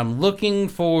 And I'm looking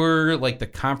for, like, the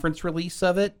conference release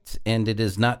of it, and it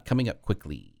is not coming up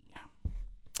quickly.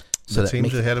 So the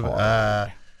teams ahead of...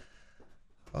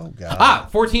 oh, God.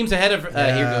 4 teams ahead of...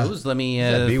 here goes. Let me...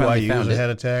 BYU is ahead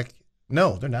of Tech?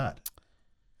 No, they're not.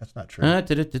 That's not true.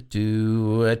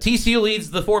 TCU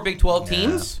leads the 4 Big 12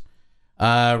 teams,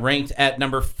 ranked at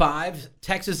number 5.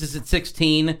 Texas is at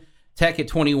 16, Tech at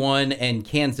 21, and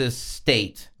Kansas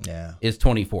State is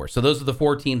 24. So those are the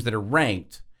 4 teams that are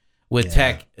ranked, with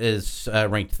Tech is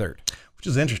ranked 3rd. Which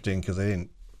is interesting because they didn't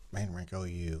rank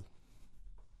OU.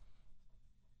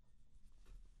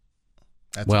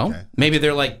 That's okay. Maybe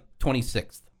they're like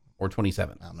 26th or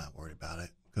 27th. I'm not worried about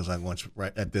it because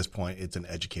right at this point, it's an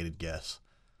educated guess.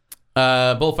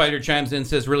 Bullfighter chimes in,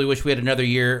 says, really wish we had another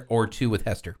year or 2 with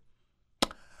Hester.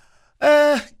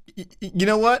 You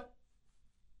know what?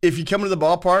 If you come to the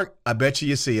ballpark, I bet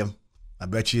you see him. I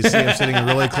bet you see him sitting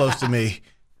really close to me.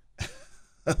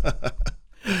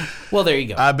 Well, there you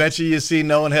go. I bet you see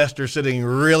Noah Hester sitting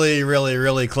really, really,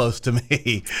 really close to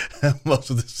me most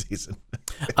of the season.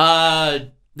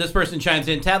 This person chimes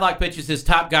in. Tadlock pitches his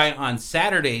top guy on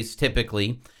Saturdays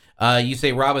typically. You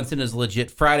say Robinson is a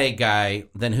legit Friday guy.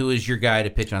 Then who is your guy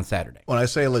to pitch on Saturday? When I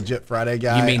say a legit Friday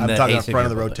guy, you mean I'm talking about ace front of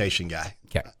the rotation guy.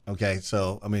 Okay.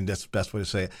 So, I mean, that's the best way to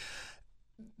say it.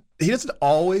 He doesn't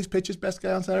always pitch his best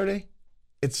guy on Saturday.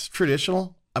 It's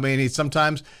traditional. I mean,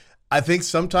 I think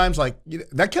sometimes like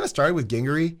that kind of started with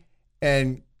Gingery,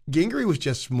 and Gingery was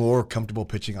just more comfortable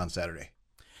pitching on Saturday.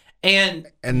 And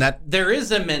that there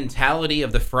is a mentality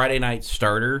of the Friday night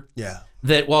starter. Yeah.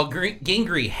 That while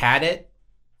Gingery had it,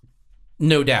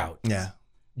 no doubt. Yeah.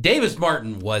 Davis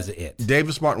Martin was it. And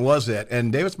Davis Martin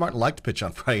liked to pitch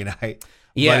on Friday night.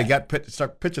 Yeah. But he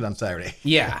start pitching on Saturday.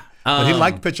 Yeah. But he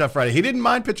liked to pitch on Friday. He didn't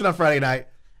mind pitching on Friday night.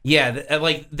 Yeah.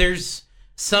 Like there's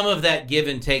some of that give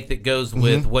and take that goes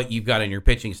with what you've got in your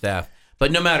pitching staff.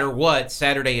 But no matter what,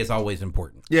 Saturday is always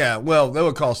important. Yeah. Well, they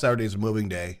would call Saturdays a moving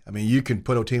day. I mean, you can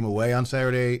put a team away on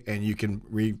Saturday and you can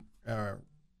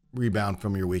rebound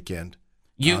from your weekend.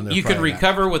 You can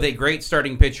recover with a great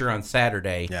starting pitcher on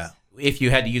Saturday. Yeah. If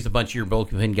you had to use a bunch of your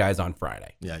bullpen guys on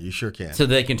Friday. Yeah, you sure can. So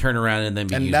they can turn around and then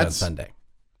be used on Sunday.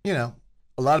 You know,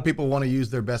 a lot of people want to use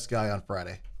their best guy on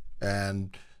Friday.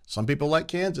 And some people like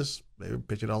Kansas, they would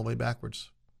pitch it all the way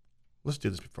backwards. Let's do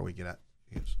this before we get out.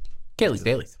 Kailey's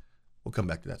Dailies. We'll come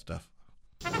back to that stuff.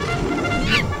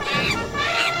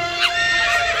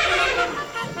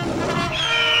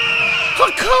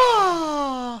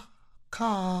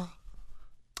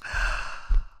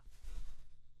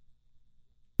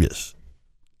 Yes.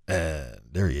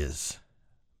 There he is.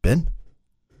 Ben?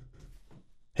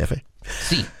 Hefe?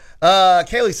 See.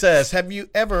 Kailey says, have you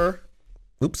ever...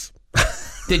 Oops.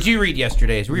 Did you read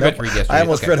yesterday's? Were you about to read yesterday's? I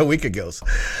almost read a week ago's.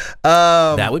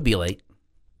 That would be late.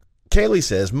 Kailey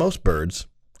says, most birds...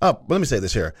 Oh, let me say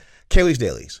this here. Kailey's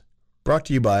Dailies, brought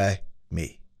to you by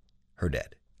me, her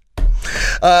dad.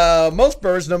 Most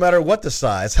birds, no matter what the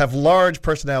size, have large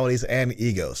personalities and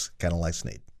egos, kind of like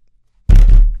Snead.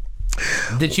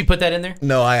 Did she put that in there?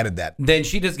 No, I added that. Then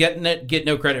she does get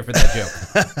no credit for that joke.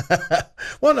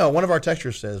 Well, no, one of our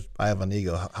textures says I have an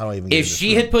ego. How do I even get If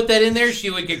she had put that in there, she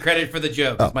would get credit for the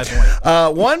joke. That's my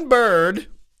point. One bird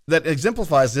that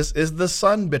exemplifies this is the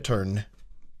sun bittern.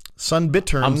 Sun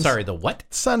bitterns. I'm sorry, the what?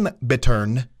 Sun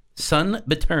bittern. Sun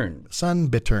Bittern. Sun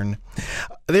bittern.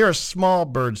 They are a small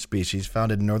bird species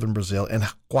found in northern Brazil and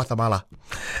Guatemala.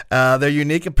 Their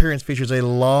unique appearance features a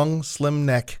long, slim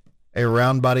neck, a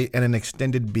round body, and an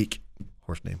extended beak.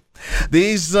 Horse name.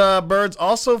 These birds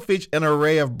also feature an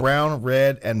array of brown,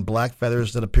 red, and black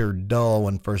feathers that appear dull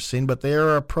when first seen, but they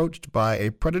are approached by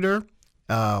a predator.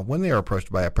 When they are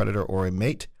approached by a predator or a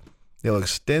mate, they'll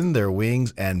extend their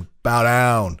wings and bow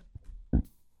down,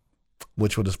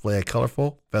 which will display a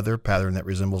colorful feather pattern that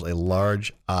resembles a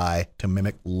large eye to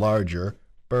mimic larger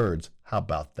birds. How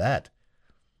about that?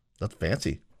 That's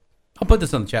fancy. I'll put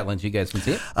this on the chat line so you guys can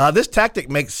see it. This tactic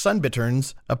makes sun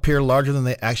bitterns appear larger than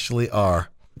they actually are.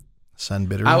 Sun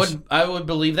bitterns. I would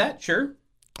believe that, sure.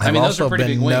 Have those also are pretty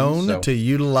been big wings, known so. to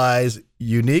utilize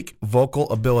unique vocal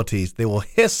abilities. They will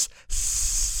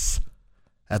hiss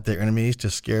at their enemies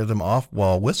to scare them off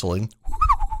while whistling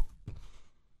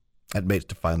at mates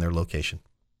to find their location.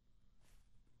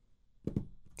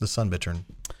 The sun bittern.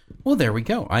 Well, there we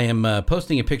go. I am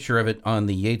posting a picture of it on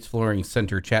the Yates Flooring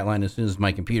Center chat line as soon as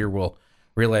my computer will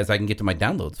realize I can get to my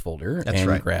downloads folder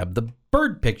grab the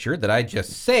bird picture that I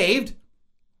just saved.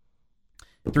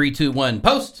 3, 2, 1,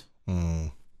 post.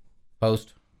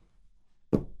 Post.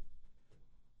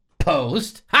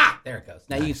 Post. Ha! There it goes.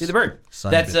 Now you can see the bird.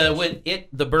 That's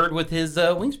the bird with his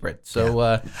wing spread. So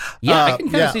I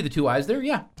can kind of see the two eyes there.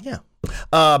 Yeah. Yeah.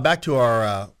 Back to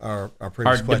our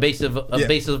previous question.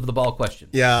 Base of the ball question.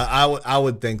 Yeah, I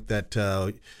would think that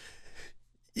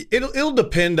it'll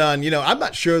depend on, I'm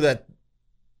not sure that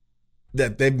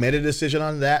they've made a decision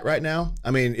on that right now.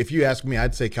 I mean, if you ask me,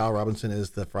 I'd say Kyle Robinson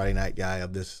is the Friday night guy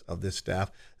of this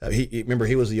staff. Remember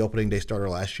he was the opening day starter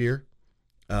last year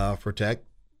for Tech.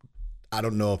 I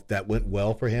don't know if that went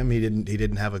well for him. He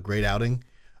didn't have a great outing.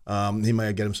 He might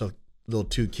have got himself a little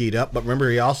too keyed up. But remember,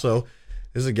 he also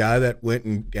is a guy that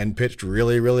went and pitched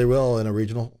really, really well in a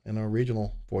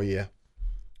regional for you,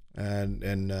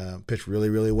 and pitched really,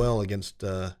 really well against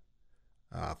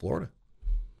Florida.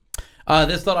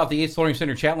 This thought off the Yates Flooring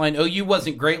Center chat line. OU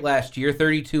wasn't great last year,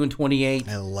 32-28.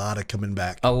 Had a lot of coming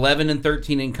back.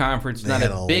 11-13 in conference. Not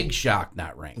a big shock,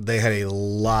 not ranked. They had a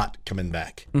lot coming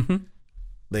back. Mm-hmm.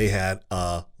 They had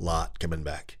a lot coming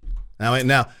back.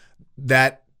 Now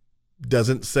that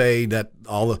doesn't say that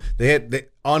they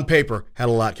on paper had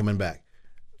a lot coming back.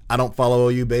 I don't follow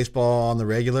OU baseball on the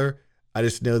regular. I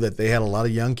just know that they had a lot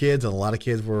of young kids and a lot of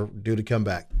kids were due to come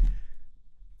back.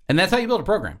 And that's how you build a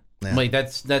program. Yeah. Like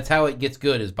that's how it gets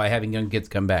good, is by having young kids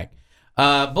come back.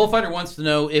 Bullfighter wants to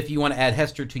know if you want to add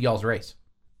Hester to y'all's race.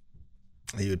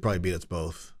 He would probably beat us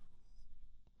both.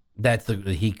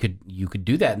 You could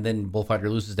do that, and then Bullfighter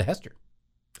loses to Hester.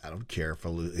 I don't care if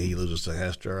he loses to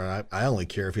Hester. I only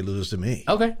care if he loses to me.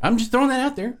 Okay, I'm just throwing that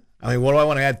out there. I mean, what do I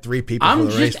want to add 3 people for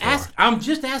the race for? I'm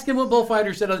just asking what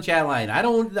Bullfighter said on the chat line.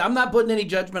 I'm not putting any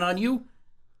judgment on you.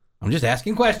 I'm just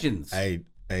asking questions. I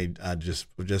just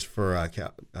for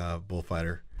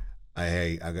Bullfighter,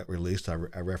 I got released. I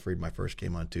refereed my first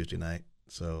game on Tuesday night,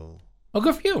 so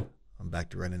good for you. I'm back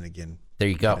to running again. There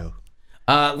you go.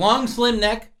 Long, slim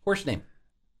neck, horse name.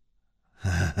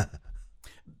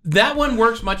 That one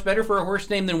works much better for a horse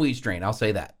name than weed strain. I'll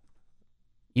say that.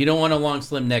 You don't want a long,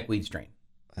 slim neck weed strain.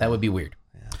 That would be weird.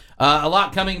 Yeah. A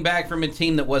lot coming back from a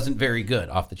team that wasn't very good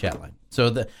off the chat line.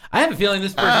 So I have a feeling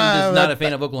this person is not a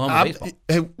fan of Oklahoma baseball.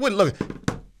 Look,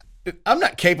 I'm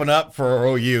not caping up for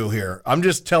OU here. I'm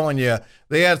just telling you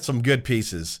they had some good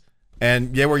pieces,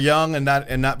 and they were young and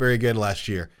not very good last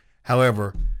year.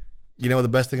 However, you know the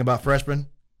best thing about freshmen?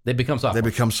 They become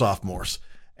sophomores,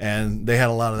 and they had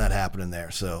a lot of that happening there.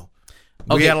 So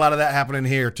we had a lot of that happening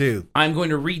here too. I'm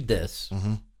going to read this,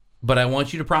 but I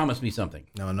want you to promise me something.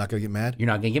 No, I'm not going to get mad. You're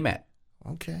not going to get mad.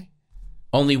 Okay.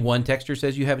 Only one texter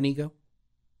says you have an ego.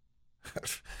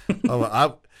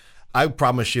 I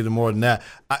promise you, the more than that.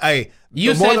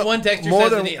 You said one texter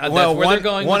says an ego. That's where they're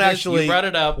going with this. You brought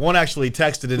it up. One actually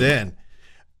texted it in.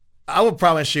 I will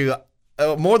promise you,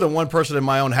 more than one person in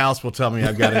my own house will tell me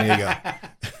I've got an ego.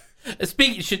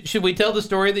 Should we tell the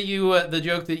story that the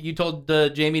joke that you told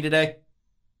Jamie today?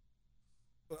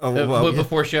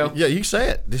 Before show? Yeah, you say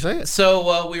it. You say it.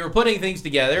 So we were putting things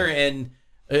together, and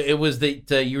it was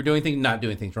that you were not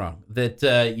doing things wrong.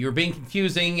 That you were being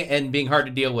confusing and being hard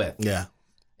to deal with. Yeah.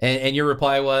 And your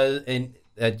reply was, and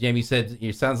Jamie said,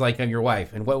 "It sounds like I'm your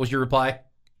wife." And what was your reply?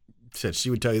 Said she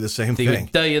would tell you the same thing. She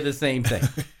would tell you the same thing.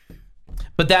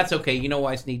 But that's okay. You know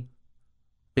why, Snead?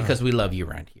 Because we love you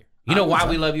around here. You know why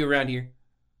we love you around here?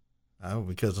 Oh,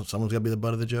 because someone's got to be the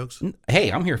butt of the jokes?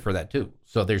 Hey, I'm here for that too.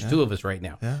 So there's 2 of us right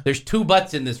now. Yeah. There's 2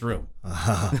 butts in this room.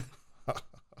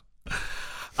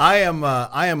 I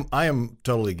am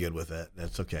totally good with that.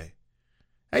 That's okay.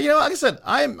 Hey, like I said,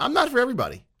 I'm not for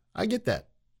everybody. I get that.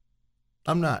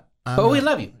 I'm not. But we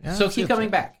love you. Yeah, so keep coming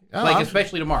back.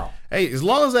 Especially tomorrow. Hey, as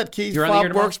long as that key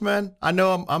fob works, man, I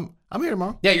know I'm here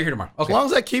tomorrow. Yeah, you're here tomorrow. Okay. As long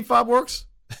as that key fob works.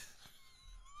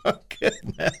 Okay,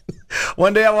 man.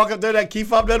 One day I walk up there, that key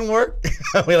fob doesn't work.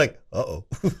 I'll be like, uh-oh.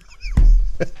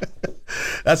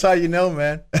 That's how you know,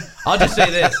 man. I'll just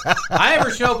say this. I ever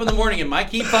show up in the morning and my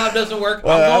key fob doesn't work, I'm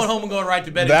going home and going right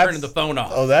to bed and turning the phone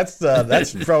off. Oh, that's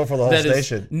trouble for the whole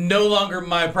station. Is no longer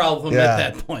my problem at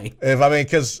that point.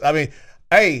 Because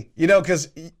hey, because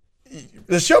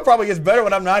the show probably gets better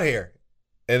when I'm not here.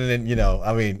 And then,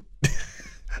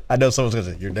 I know someone's going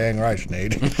to say, you're dang right,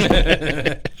 Snead.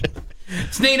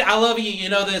 Snead, I love you. You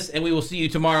know this, and we will see you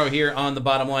tomorrow here on The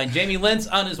Bottom Line. Jamie Lent's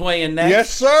on his way in next. Yes,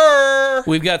 sir.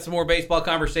 We've got some more baseball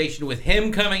conversation with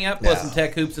him coming up, plus some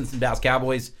Tech Hoops and some Dallas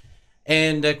Cowboys.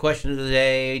 And question of the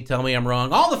day, tell me I'm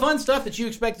wrong. All the fun stuff that you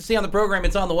expect to see on the program,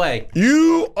 it's on the way.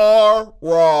 You are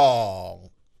wrong.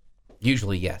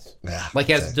 Usually, yes. Yeah,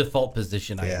 as default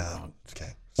position, I am wrong.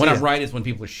 Okay. When I'm right is when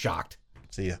people are shocked.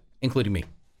 See ya. Including me.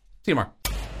 See you tomorrow.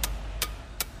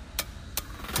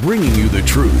 Bringing you the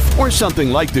truth, or something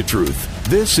like the truth.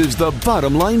 This is the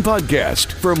Bottom Line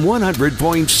Podcast from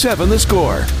 100.7 The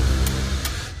Score.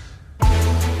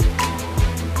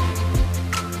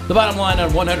 The Bottom Line on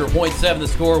 100.7 The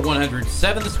Score,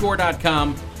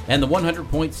 107thescore.com, and the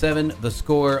 100.7 The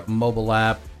Score mobile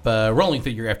app. Rolling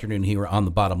through your afternoon here on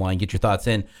The Bottom Line. Get your thoughts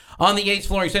in on the Yates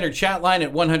Flooring Center chat line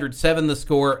at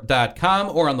 107thescore.com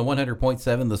or on the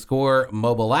 100.7 The Score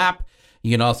mobile app.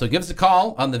 You can also give us a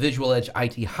call on the Visual Edge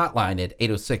IT hotline at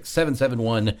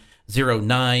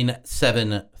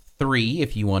 806-771-0973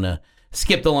 if you want to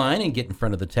skip the line and get in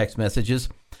front of the text messages.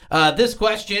 This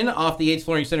question off the Yates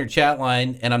Flooring Center chat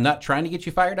line, and I'm not trying to get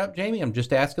you fired up, Jamie. I'm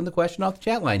just asking the question off the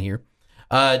chat line here.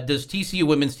 Does TCU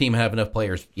women's team have enough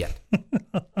players yet?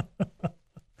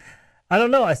 I don't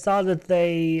know. I saw that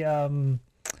they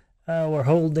were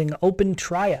holding open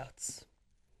tryouts.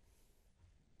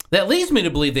 That leads me to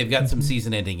believe they've got some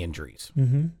season-ending injuries.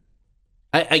 Mm-hmm.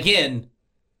 Again,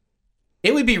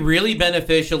 it would be really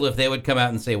beneficial if they would come out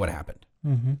and say what happened.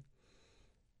 Mm-hmm.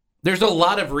 There's a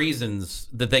lot of reasons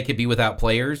that they could be without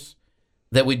players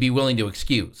that we'd be willing to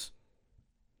excuse.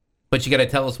 But you got to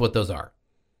tell us what those are.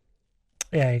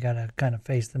 Yeah, you got to kind of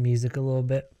face the music a little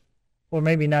bit. Or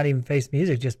maybe not even face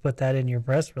music, just put that in your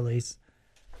press release.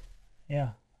 Yeah.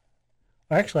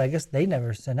 Or actually, I guess they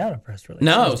never sent out a press release.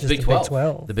 No, it's Big 12. Big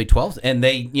 12. The Big 12. And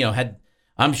they,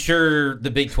 I'm sure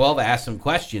the Big 12 asked some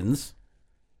questions.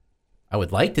 I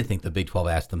would like to think the Big 12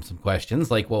 asked them some questions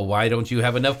like, well, why don't you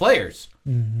have enough players?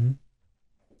 Mm-hmm.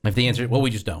 If the answer is, well,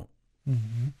 we just don't.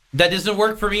 Mm-hmm. That doesn't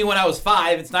work for me when I was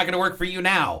 5. It's not going to work for you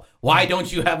now. Why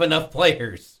don't you have enough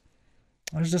players?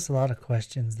 There's just a lot of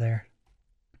questions there.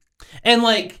 And,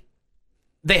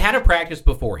 they had a practice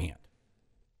beforehand.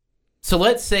 So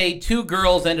let's say 2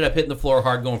 girls ended up hitting the floor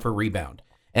hard going for a rebound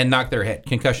and knocked their head.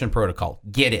 Concussion protocol.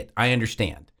 Get it. I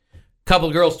understand. Couple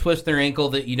of girls twist their ankle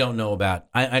that you don't know about.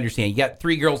 I understand. You got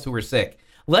 3 girls who were sick.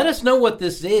 Let us know what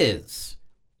this is,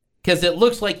 because it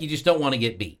looks like you just don't want to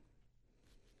get beat.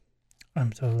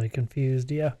 I'm totally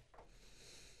confused, yeah.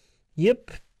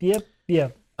 Yep. Need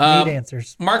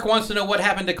answers. Mark wants to know what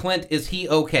happened to Clint. Is he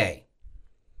okay?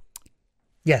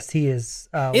 Yes, he is.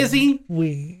 Is he?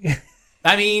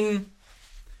 I mean,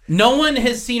 no one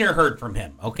has seen or heard from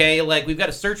him, okay? We've got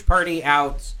a search party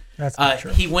out. That's not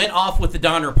true. He went off with the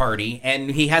Donner Party, and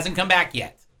he hasn't come back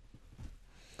yet.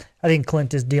 I think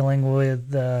Clint is dealing with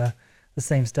the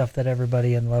same stuff that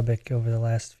everybody in Lubbock over the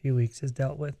last few weeks has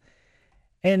dealt with.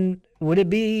 And would it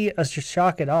be a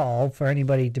shock at all for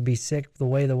anybody to be sick the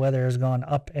way the weather has gone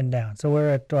up and down? So we're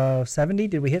at 70.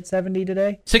 Did we hit 70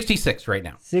 today? 66 right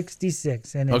now.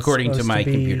 66. And it's according to my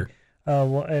computer.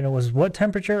 And it was what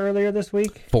temperature earlier this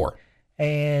week? 4.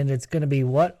 And it's going to be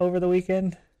what over the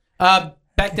weekend?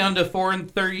 Back down to 4 and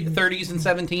 30s and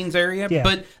 17s area. Yeah.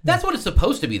 But that's what it's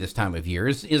supposed to be this time of year,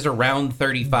 is around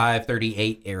 35,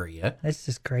 38 area. It's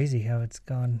just crazy how it's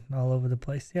gone all over the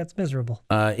place. Yeah, it's miserable.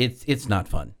 It's not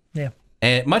fun. Yeah.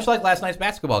 And much like last night's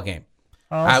basketball game.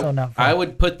 Also not fun. I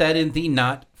would put that in the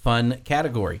not fun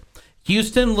category.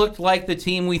 Houston looked like the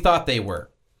team we thought they were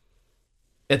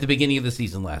at the beginning of the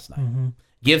season last night. Mm-hmm.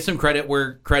 Give some credit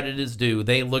where credit is due.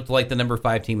 They looked like the number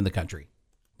 5 team in the country,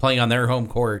 playing on their home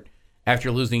court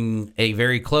after losing a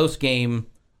very close game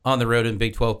on the road in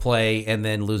Big 12 play and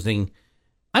then losing,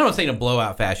 I don't want to say in a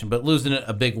blowout fashion, but losing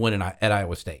a big win at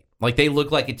Iowa State. They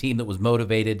looked like a team that was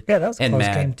motivated. Yeah, that was a and close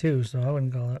mad. game too, so I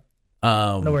wouldn't call it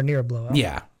nowhere near a blowout.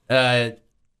 Yeah.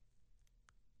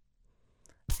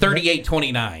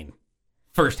 38-29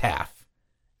 first half.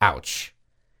 Ouch.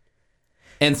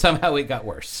 And somehow it got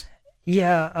worse.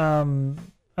 Yeah,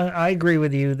 I agree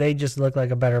with you. They just look like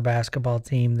a better basketball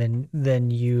team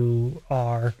than you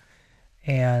are.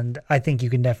 And I think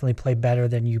you can definitely play better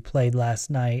than you played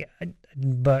last night.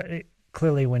 But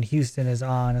clearly when Houston is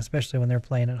on, especially when they're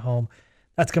playing at home,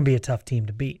 that's going to be a tough team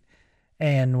to beat.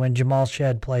 And when Jamal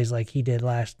Shedd plays like he did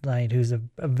last night, who's a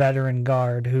veteran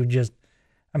guard who just,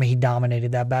 he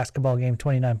dominated that basketball game,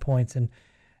 29 points and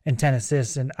 10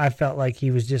 assists. And I felt like he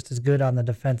was just as good on the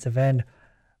defensive end.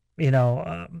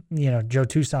 Joe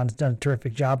Toussaint's done a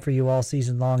terrific job for you all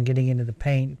season long, getting into the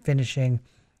paint, finishing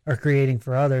or creating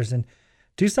for others. And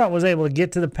Toussaint was able to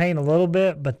get to the paint a little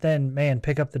bit, but then,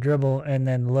 pick up the dribble and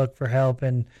then look for help.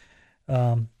 And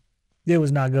it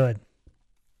was not good.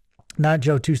 Not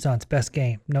Joe Toussaint's best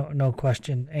game, no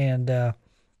question. And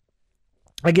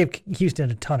I give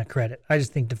Houston a ton of credit. I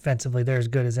just think defensively they're as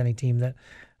good as any team that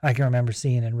I can remember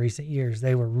seeing in recent years.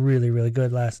 They were really, really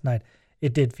good last night.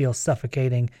 It did feel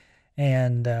suffocating,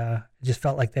 and it just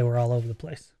felt like they were all over the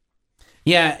place.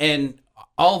 Yeah, and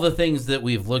all the things that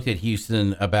we've looked at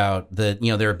Houston about, that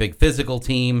they're a big physical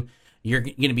team, you're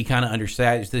going to be kind of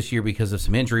undersized this year because of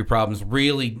some injury problems,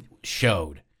 really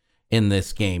showed in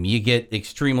this game. You get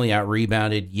extremely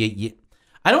out-rebounded.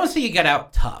 I don't want to say you got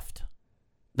out-toughed.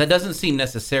 That doesn't seem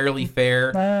necessarily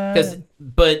fair,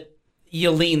 but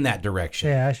you lean that direction.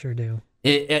 Yeah, I sure do.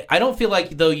 I don't feel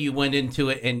like, though, you went into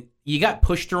it and you got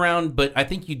pushed around, but I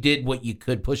think you did what you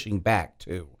could pushing back,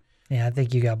 too. Yeah, I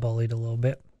think you got bullied a little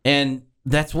bit. And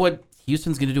that's what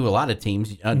Houston's going to do to a lot of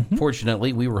teams.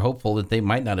 Unfortunately, we were hopeful that they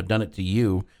might not have done it to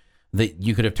you, that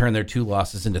you could have turned their 2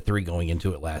 losses into 3 going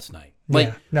into it last night.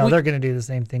 They're going to do the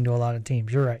same thing to a lot of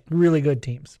teams. You're right. Really good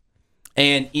teams.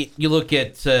 And you look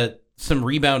at some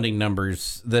rebounding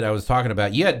numbers that I was talking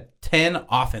about. You had 10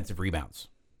 offensive rebounds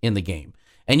in the game.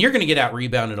 And you're going to get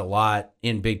out-rebounded a lot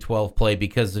in Big 12 play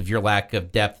because of your lack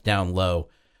of depth down low.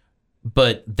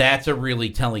 But that's a really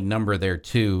telling number there,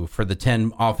 too, for the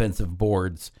 10 offensive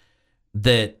boards,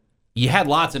 that you had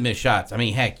lots of missed shots.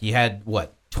 Heck, you had,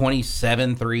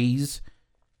 27 threes?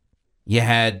 You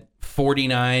had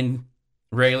 49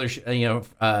 regular,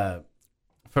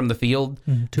 from the field.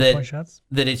 2-point shots.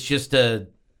 That it's just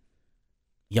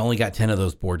you only got 10 of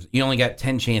those boards. You only got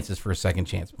 10 chances for a second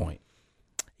chance point.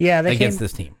 Yeah,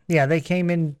 this team. Yeah, they came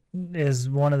in as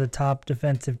one of the top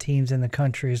defensive teams in the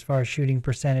country as far as shooting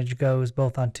percentage goes,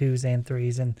 both on 2s and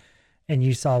 3s, and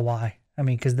you saw why.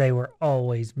 Because they were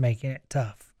always making it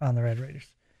tough on the Red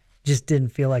Raiders. Just didn't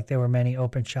feel like there were many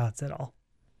open shots at all.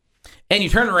 And you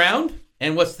turn around,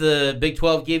 and what's the Big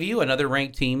 12 give you? Another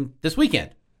ranked team this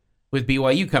weekend with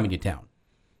BYU coming to town.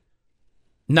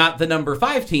 Not the number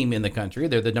 5 team in the country.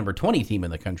 They're the number 20 team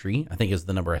in the country, I think is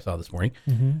the number I saw this morning.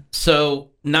 Mm-hmm.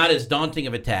 So not as daunting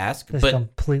of a task. Just but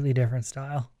completely different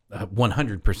style.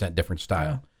 100% different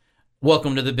style. Yeah.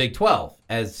 Welcome to the Big 12.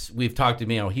 As we've talked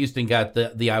about, Houston got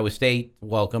the Iowa State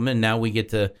welcome, and now we get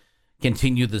to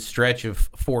continue the stretch of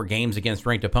 4 games against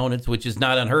ranked opponents, which is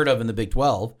not unheard of in the Big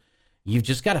 12. You've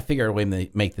just got to figure out a way to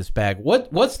make this bag.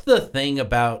 What's the thing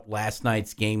about last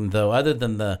night's game, though, other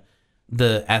than the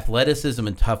athleticism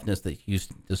and toughness that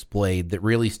Houston displayed, that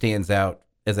really stands out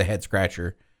as a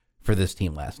head-scratcher for this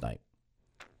team last night?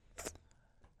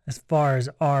 As far as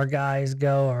our guys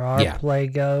go, or our play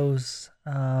goes,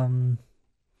 I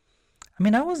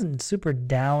wasn't super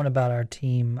down about our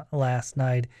team last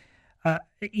night.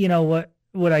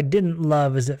 What I didn't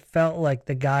love is it felt like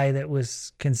the guy that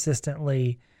was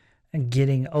consistently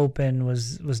getting open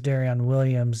was Darion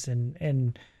Williams,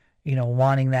 and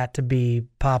wanting that to be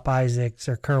Pop Isaacs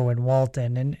or Kerwin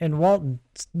Walton. And Walton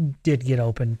did get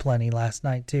open plenty last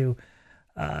night, too.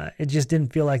 It just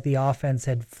didn't feel like the offense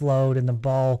had flowed and the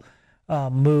ball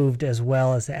moved as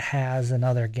well as it has in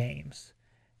other games.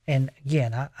 And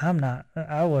again,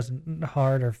 I wasn't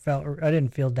hard or I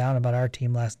didn't feel down about our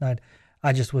team last night.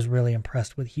 I just was really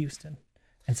impressed with Houston.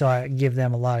 And so I give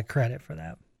them a lot of credit for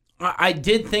that. I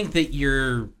did think that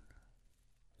your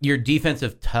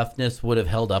defensive toughness would have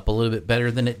held up a little bit better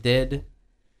than it did.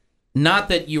 Not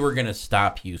that you were going to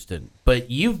stop Houston, but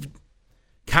you've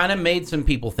kind of made some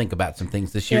people think about some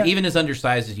things this year, even as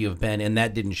undersized as you have been, and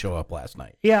that didn't show up last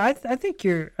night. Yeah, I think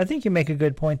you make a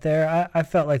good point there. I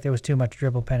felt like there was too much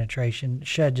dribble penetration.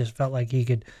 Shedd just felt like he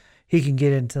can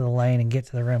get into the lane and get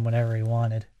to the rim whenever he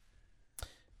wanted.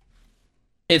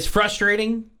 It's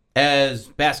frustrating as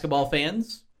basketball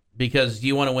fans because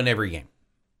you want to win every game.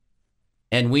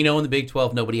 And we know in the Big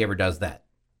 12, nobody ever does that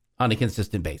on a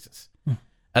consistent basis,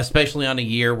 especially on a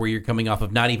year where you're coming off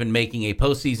of not even making a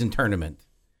postseason tournament.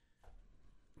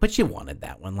 But you wanted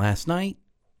that one last night.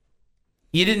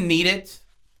 You didn't need it.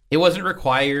 It wasn't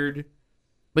required.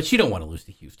 But you don't want to lose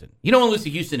to Houston. You don't want to lose to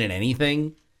Houston in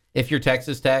anything if you're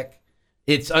Texas Tech.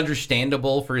 It's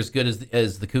understandable for as good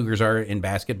as the Cougars are in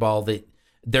basketball that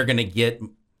they're going to get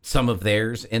some of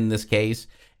theirs in this case.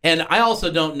 And I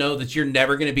also don't know that you're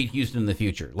never going to beat Houston in the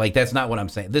future. Like, that's not what I'm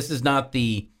saying. This is not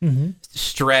the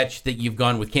stretch that you've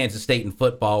gone with Kansas State in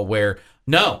football where,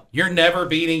 no, you're never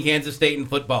beating Kansas State in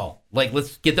football. Like,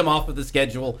 let's get them off of the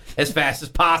schedule as fast as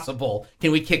possible.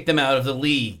 Can we kick them out of the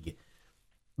league?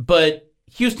 But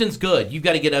Houston's good. You've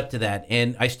got to get up to that.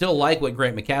 And I still like what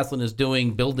Grant McCaslin is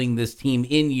doing, building this team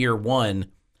in year one,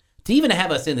 to even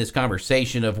have us in this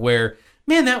conversation of where,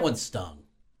 man, that one stung.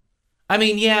 I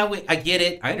mean, yeah, I get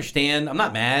it. I understand. I'm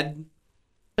not mad.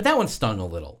 But that one stung a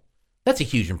little. That's a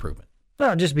huge improvement.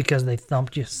 Well, just because they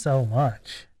thumped you so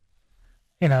much.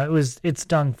 You know, it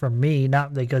stung for me,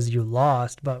 not because you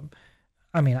lost, but,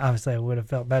 I mean, obviously I would have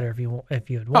felt better if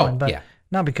you had won, but yeah.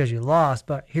 Not because you lost.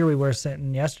 But here we were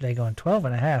sitting yesterday going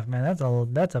 12.5. Man,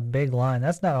 that's a big line.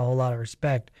 That's not a whole lot of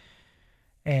respect.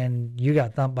 And you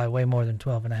got thumped by way more than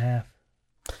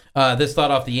 12.5. This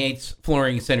thought off the Yates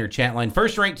Flooring Center chat line.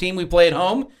 First-ranked team we play at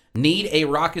home need a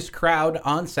raucous crowd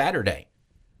on Saturday.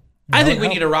 I think we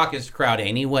need a raucous crowd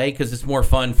anyway because it's more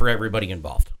fun for everybody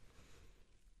involved.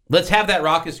 Let's have that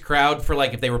raucous crowd for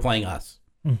like if they were playing us.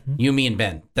 Mm-hmm. You, me, and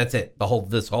Ben. That's it.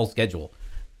 This whole schedule.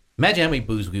 Imagine how many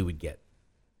boos we would get.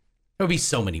 There would be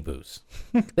so many boos.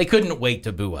 They couldn't wait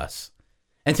to boo us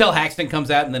until Haxton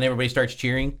comes out and then everybody starts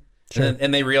cheering. Sure.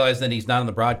 And they realize that he's not on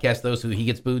the broadcast, though, so he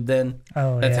gets booed then.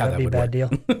 Oh, that's yeah, how that'd that be a would bad deal.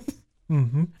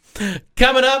 Mm-hmm.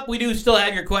 Coming up, we do still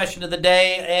have your question of the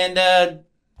day and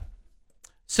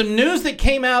some news that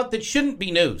came out that shouldn't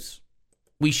be news.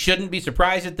 We shouldn't be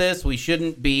surprised at this. We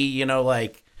shouldn't be,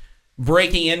 like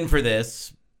breaking in for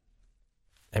this.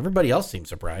 Everybody else seems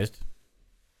surprised.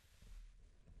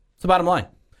 It's the bottom line.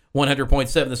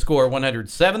 100.7 The Score,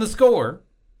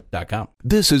 107thescore.com.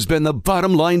 This has been the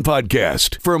Bottom Line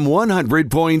Podcast from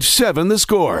 100.7 The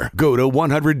Score. Go to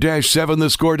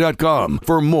 100-7thescore.com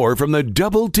for more from the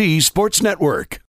Double T Sports Network.